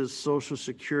takes his Social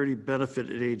Security benefit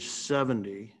at age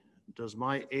 70, does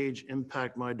my age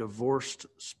impact my divorced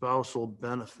spousal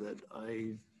benefit?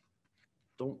 I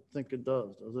don't think it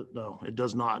does it? No, it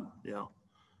does not. Yeah,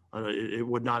 it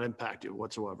would not impact it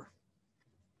whatsoever.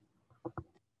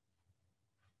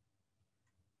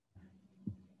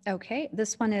 Okay,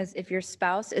 this one is, if your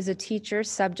spouse is a teacher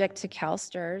subject to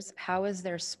CalSTRS, how is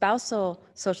their spousal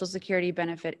Social Security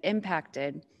benefit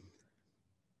impacted?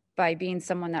 by being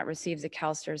someone that receives a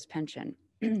CalSTRS pension.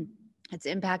 It's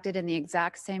impacted in the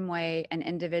exact same way an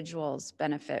individual's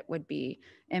benefit would be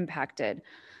impacted.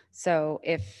 So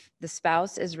if the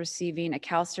spouse is receiving a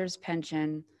CalSTRS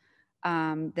pension,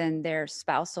 then their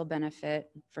spousal benefit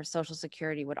for Social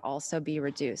Security would also be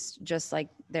reduced, just like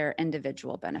their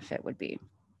individual benefit would be.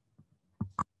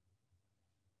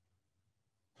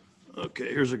 Okay,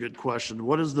 here's a good question.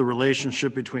 What is the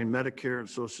relationship between Medicare and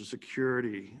Social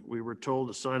Security? We were told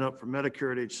to sign up for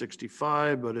Medicare at age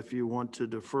 65, but if you want to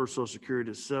defer Social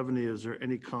Security to 70, is there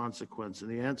any consequence? And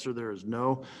the answer there is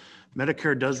no.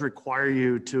 Medicare does require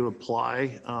you to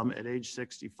apply at age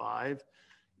 65,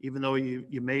 even though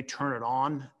you may turn it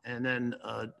on and then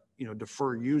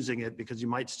defer using it because you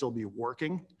might still be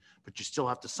working, but you still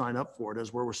have to sign up for it.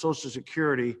 As where with Social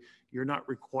Security, you're not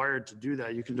required to do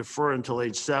that. You can defer until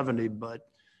age 70, but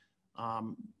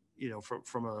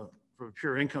from a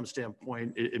pure income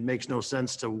standpoint, it makes no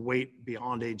sense to wait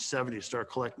beyond age 70 to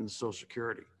start collecting Social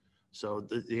Security. So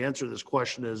the answer to this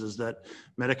question is that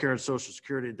Medicare and Social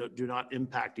Security do not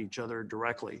impact each other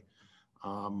directly.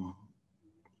 Yeah.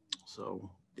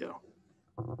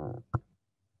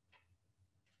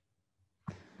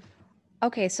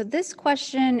 Okay, so this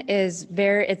question is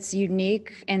it's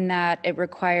unique in that it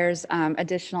requires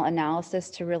additional analysis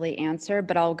to really answer,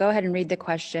 but I'll go ahead and read the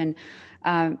question.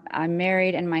 I'm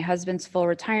married and my husband's full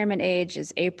retirement age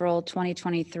is April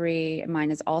 2023. Mine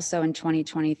is also in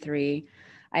 2023.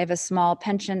 I have a small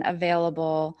pension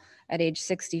available at age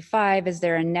 65. Is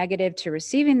there a negative to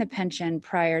receiving the pension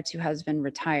prior to husband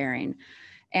retiring?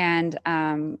 And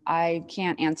I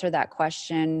can't answer that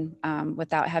question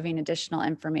without having additional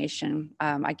information.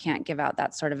 I can't give out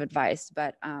that sort of advice,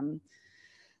 but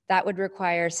that would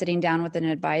require sitting down with an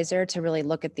advisor to really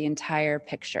look at the entire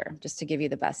picture, just to give you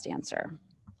the best answer.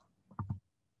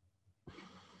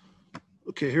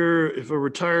 Okay, here, if a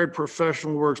retired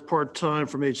professional works part-time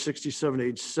from age 67 to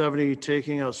age 70,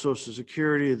 taking out Social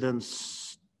Security, then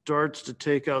starts to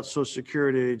take out Social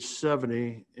Security at age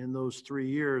 70, in those 3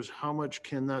 years, how much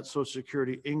can that Social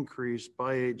Security increase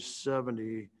by age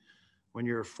 70 when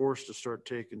you're forced to start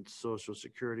taking Social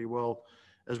Security? Well,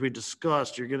 as we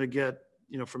discussed, you're going to get,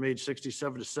 from age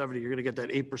 67 to 70, you're going to get that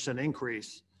 8%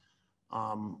 increase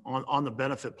on the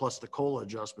benefit plus the COLA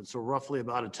adjustment. So roughly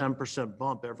about a 10%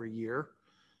 bump every year.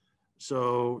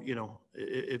 So,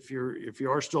 if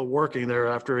you are still working there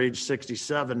after age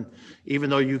 67, even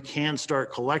though you can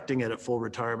start collecting it at full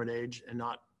retirement age and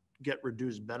not get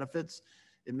reduced benefits,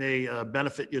 it may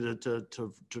benefit you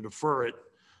to defer it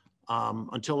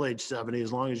until age 70,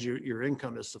 as long as your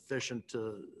income is sufficient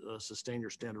to sustain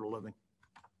your standard of living.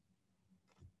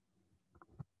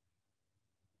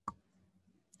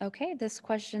 Okay, this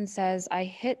question says, I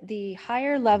hit the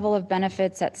higher level of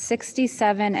benefits at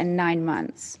 67 and 9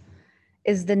 months.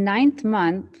 Is the 9th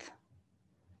month,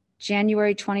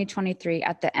 January 2023,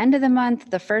 at the end of the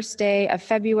month, the first day of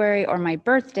February, or my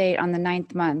birth date on the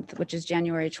 9th month, which is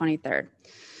January 23rd?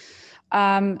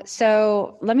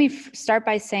 So let me start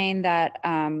by saying that,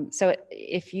 so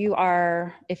if you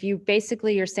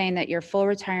basically, you're saying that your full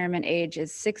retirement age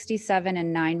is 67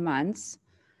 and 9 months.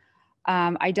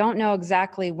 I don't know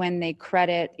exactly when they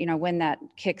credit, when that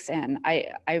kicks in.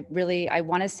 I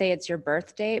want to say it's your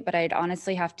birth date, but I'd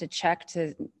honestly have to check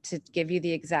to give you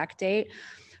the exact date.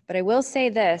 But I will say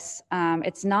this,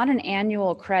 it's not an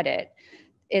annual credit.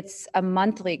 It's a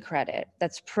monthly credit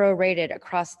that's prorated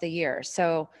across the year.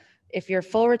 So if your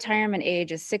full retirement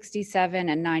age is 67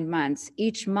 and 9 months,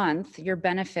 each month your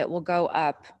benefit will go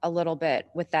up a little bit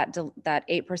with that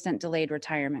 8% delayed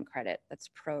retirement credit that's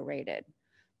prorated.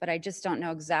 But I just don't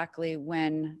know exactly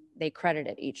when they credit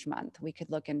it each month. We could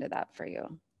look into that for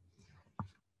you.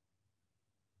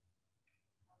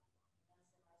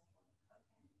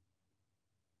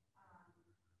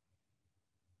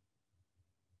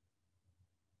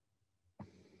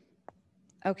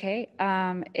 Okay,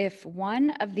 if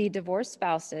one of the divorced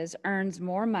spouses earns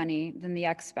more money than the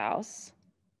ex-spouse,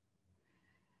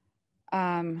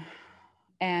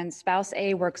 and spouse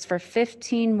A works for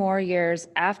 15 more years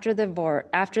after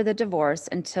the divorce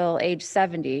until age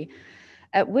 70,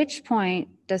 at which point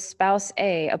does spouse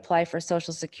A apply for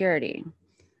Social Security?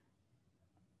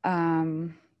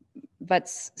 But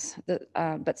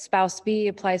spouse B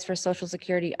applies for Social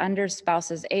Security under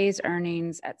spouses A's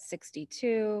earnings at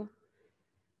 62.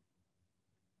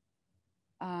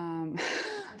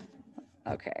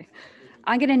 Okay.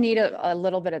 I'm going to need a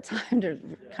little bit of time to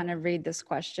kind of read this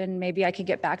question. Maybe I could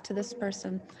get back to this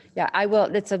person. Yeah, I will.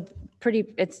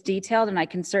 It's detailed and I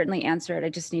can certainly answer it. I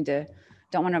just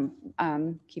don't want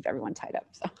to keep everyone tied up.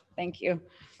 So thank you.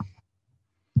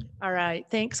 All right,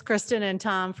 thanks Kristen and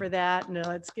Tom for that. And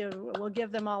we'll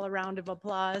give them all a round of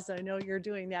applause. I know you're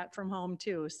doing that from home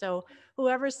too. So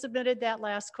whoever submitted that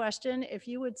last question, if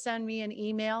you would send me an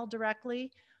email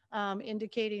directly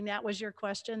indicating that was your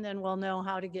question, then we'll know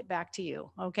how to get back to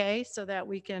you, okay? So that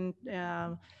we can,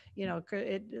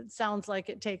 it sounds like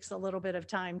it takes a little bit of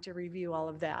time to review all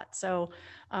of that. So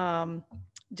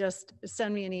just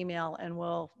send me an email and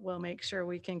we'll make sure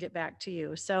we can get back to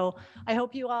you. So I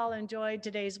hope you all enjoyed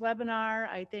today's webinar.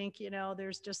 I think,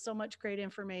 there's just so much great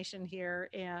information here,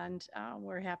 and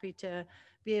we're happy to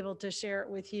be able to share it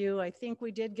with you. I think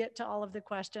we did get to all of the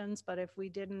questions, but if we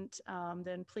didn't,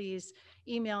 then please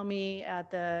email me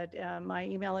at my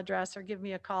email address or give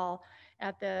me a call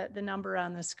at the number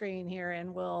on the screen here,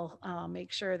 and we'll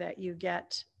make sure that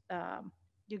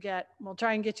we'll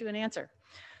try and get you an answer.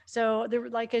 So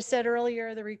like I said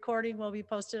earlier, the recording will be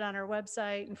posted on our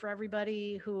website, and for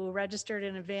everybody who registered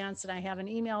in advance and I have an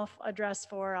email address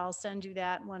for, I'll send you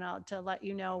that to let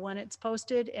you know when it's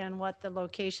posted and what the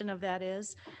location of that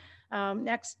is.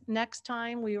 Next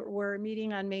time we're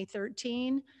meeting on May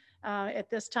 13. At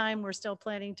this time, we're still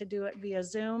planning to do it via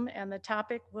Zoom, and the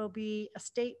topic will be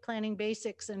estate planning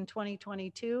basics in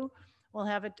 2022. We'll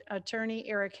have attorney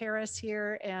Eric Harris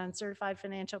here and certified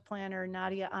financial planner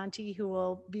Nadia Anti, who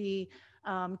will be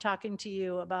talking to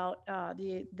you about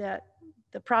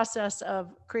the process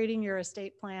of creating your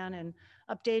estate plan and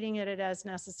updating it as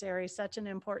necessary. Such an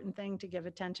important thing to give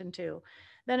attention to.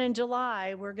 Then in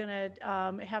July, we're going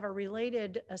to have a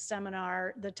related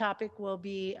seminar. The topic will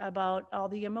be about all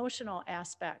the emotional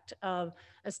aspect of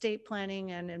estate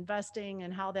planning and investing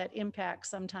and how that impacts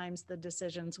sometimes the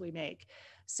decisions we make.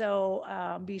 So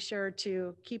be sure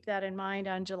to keep that in mind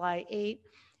on July 8th.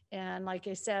 And like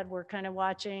I said, we're kind of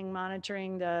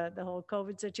monitoring the whole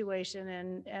COVID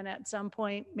situation. And at some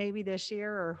point, maybe this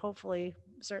year, or hopefully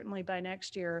certainly by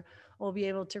next year, we'll be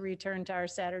able to return to our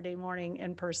Saturday morning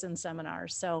in-person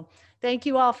seminars. So thank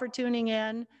you all for tuning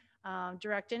in.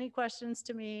 Direct any questions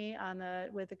to me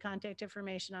with the contact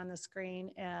information on the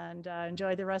screen, and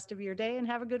enjoy the rest of your day and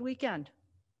have a good weekend.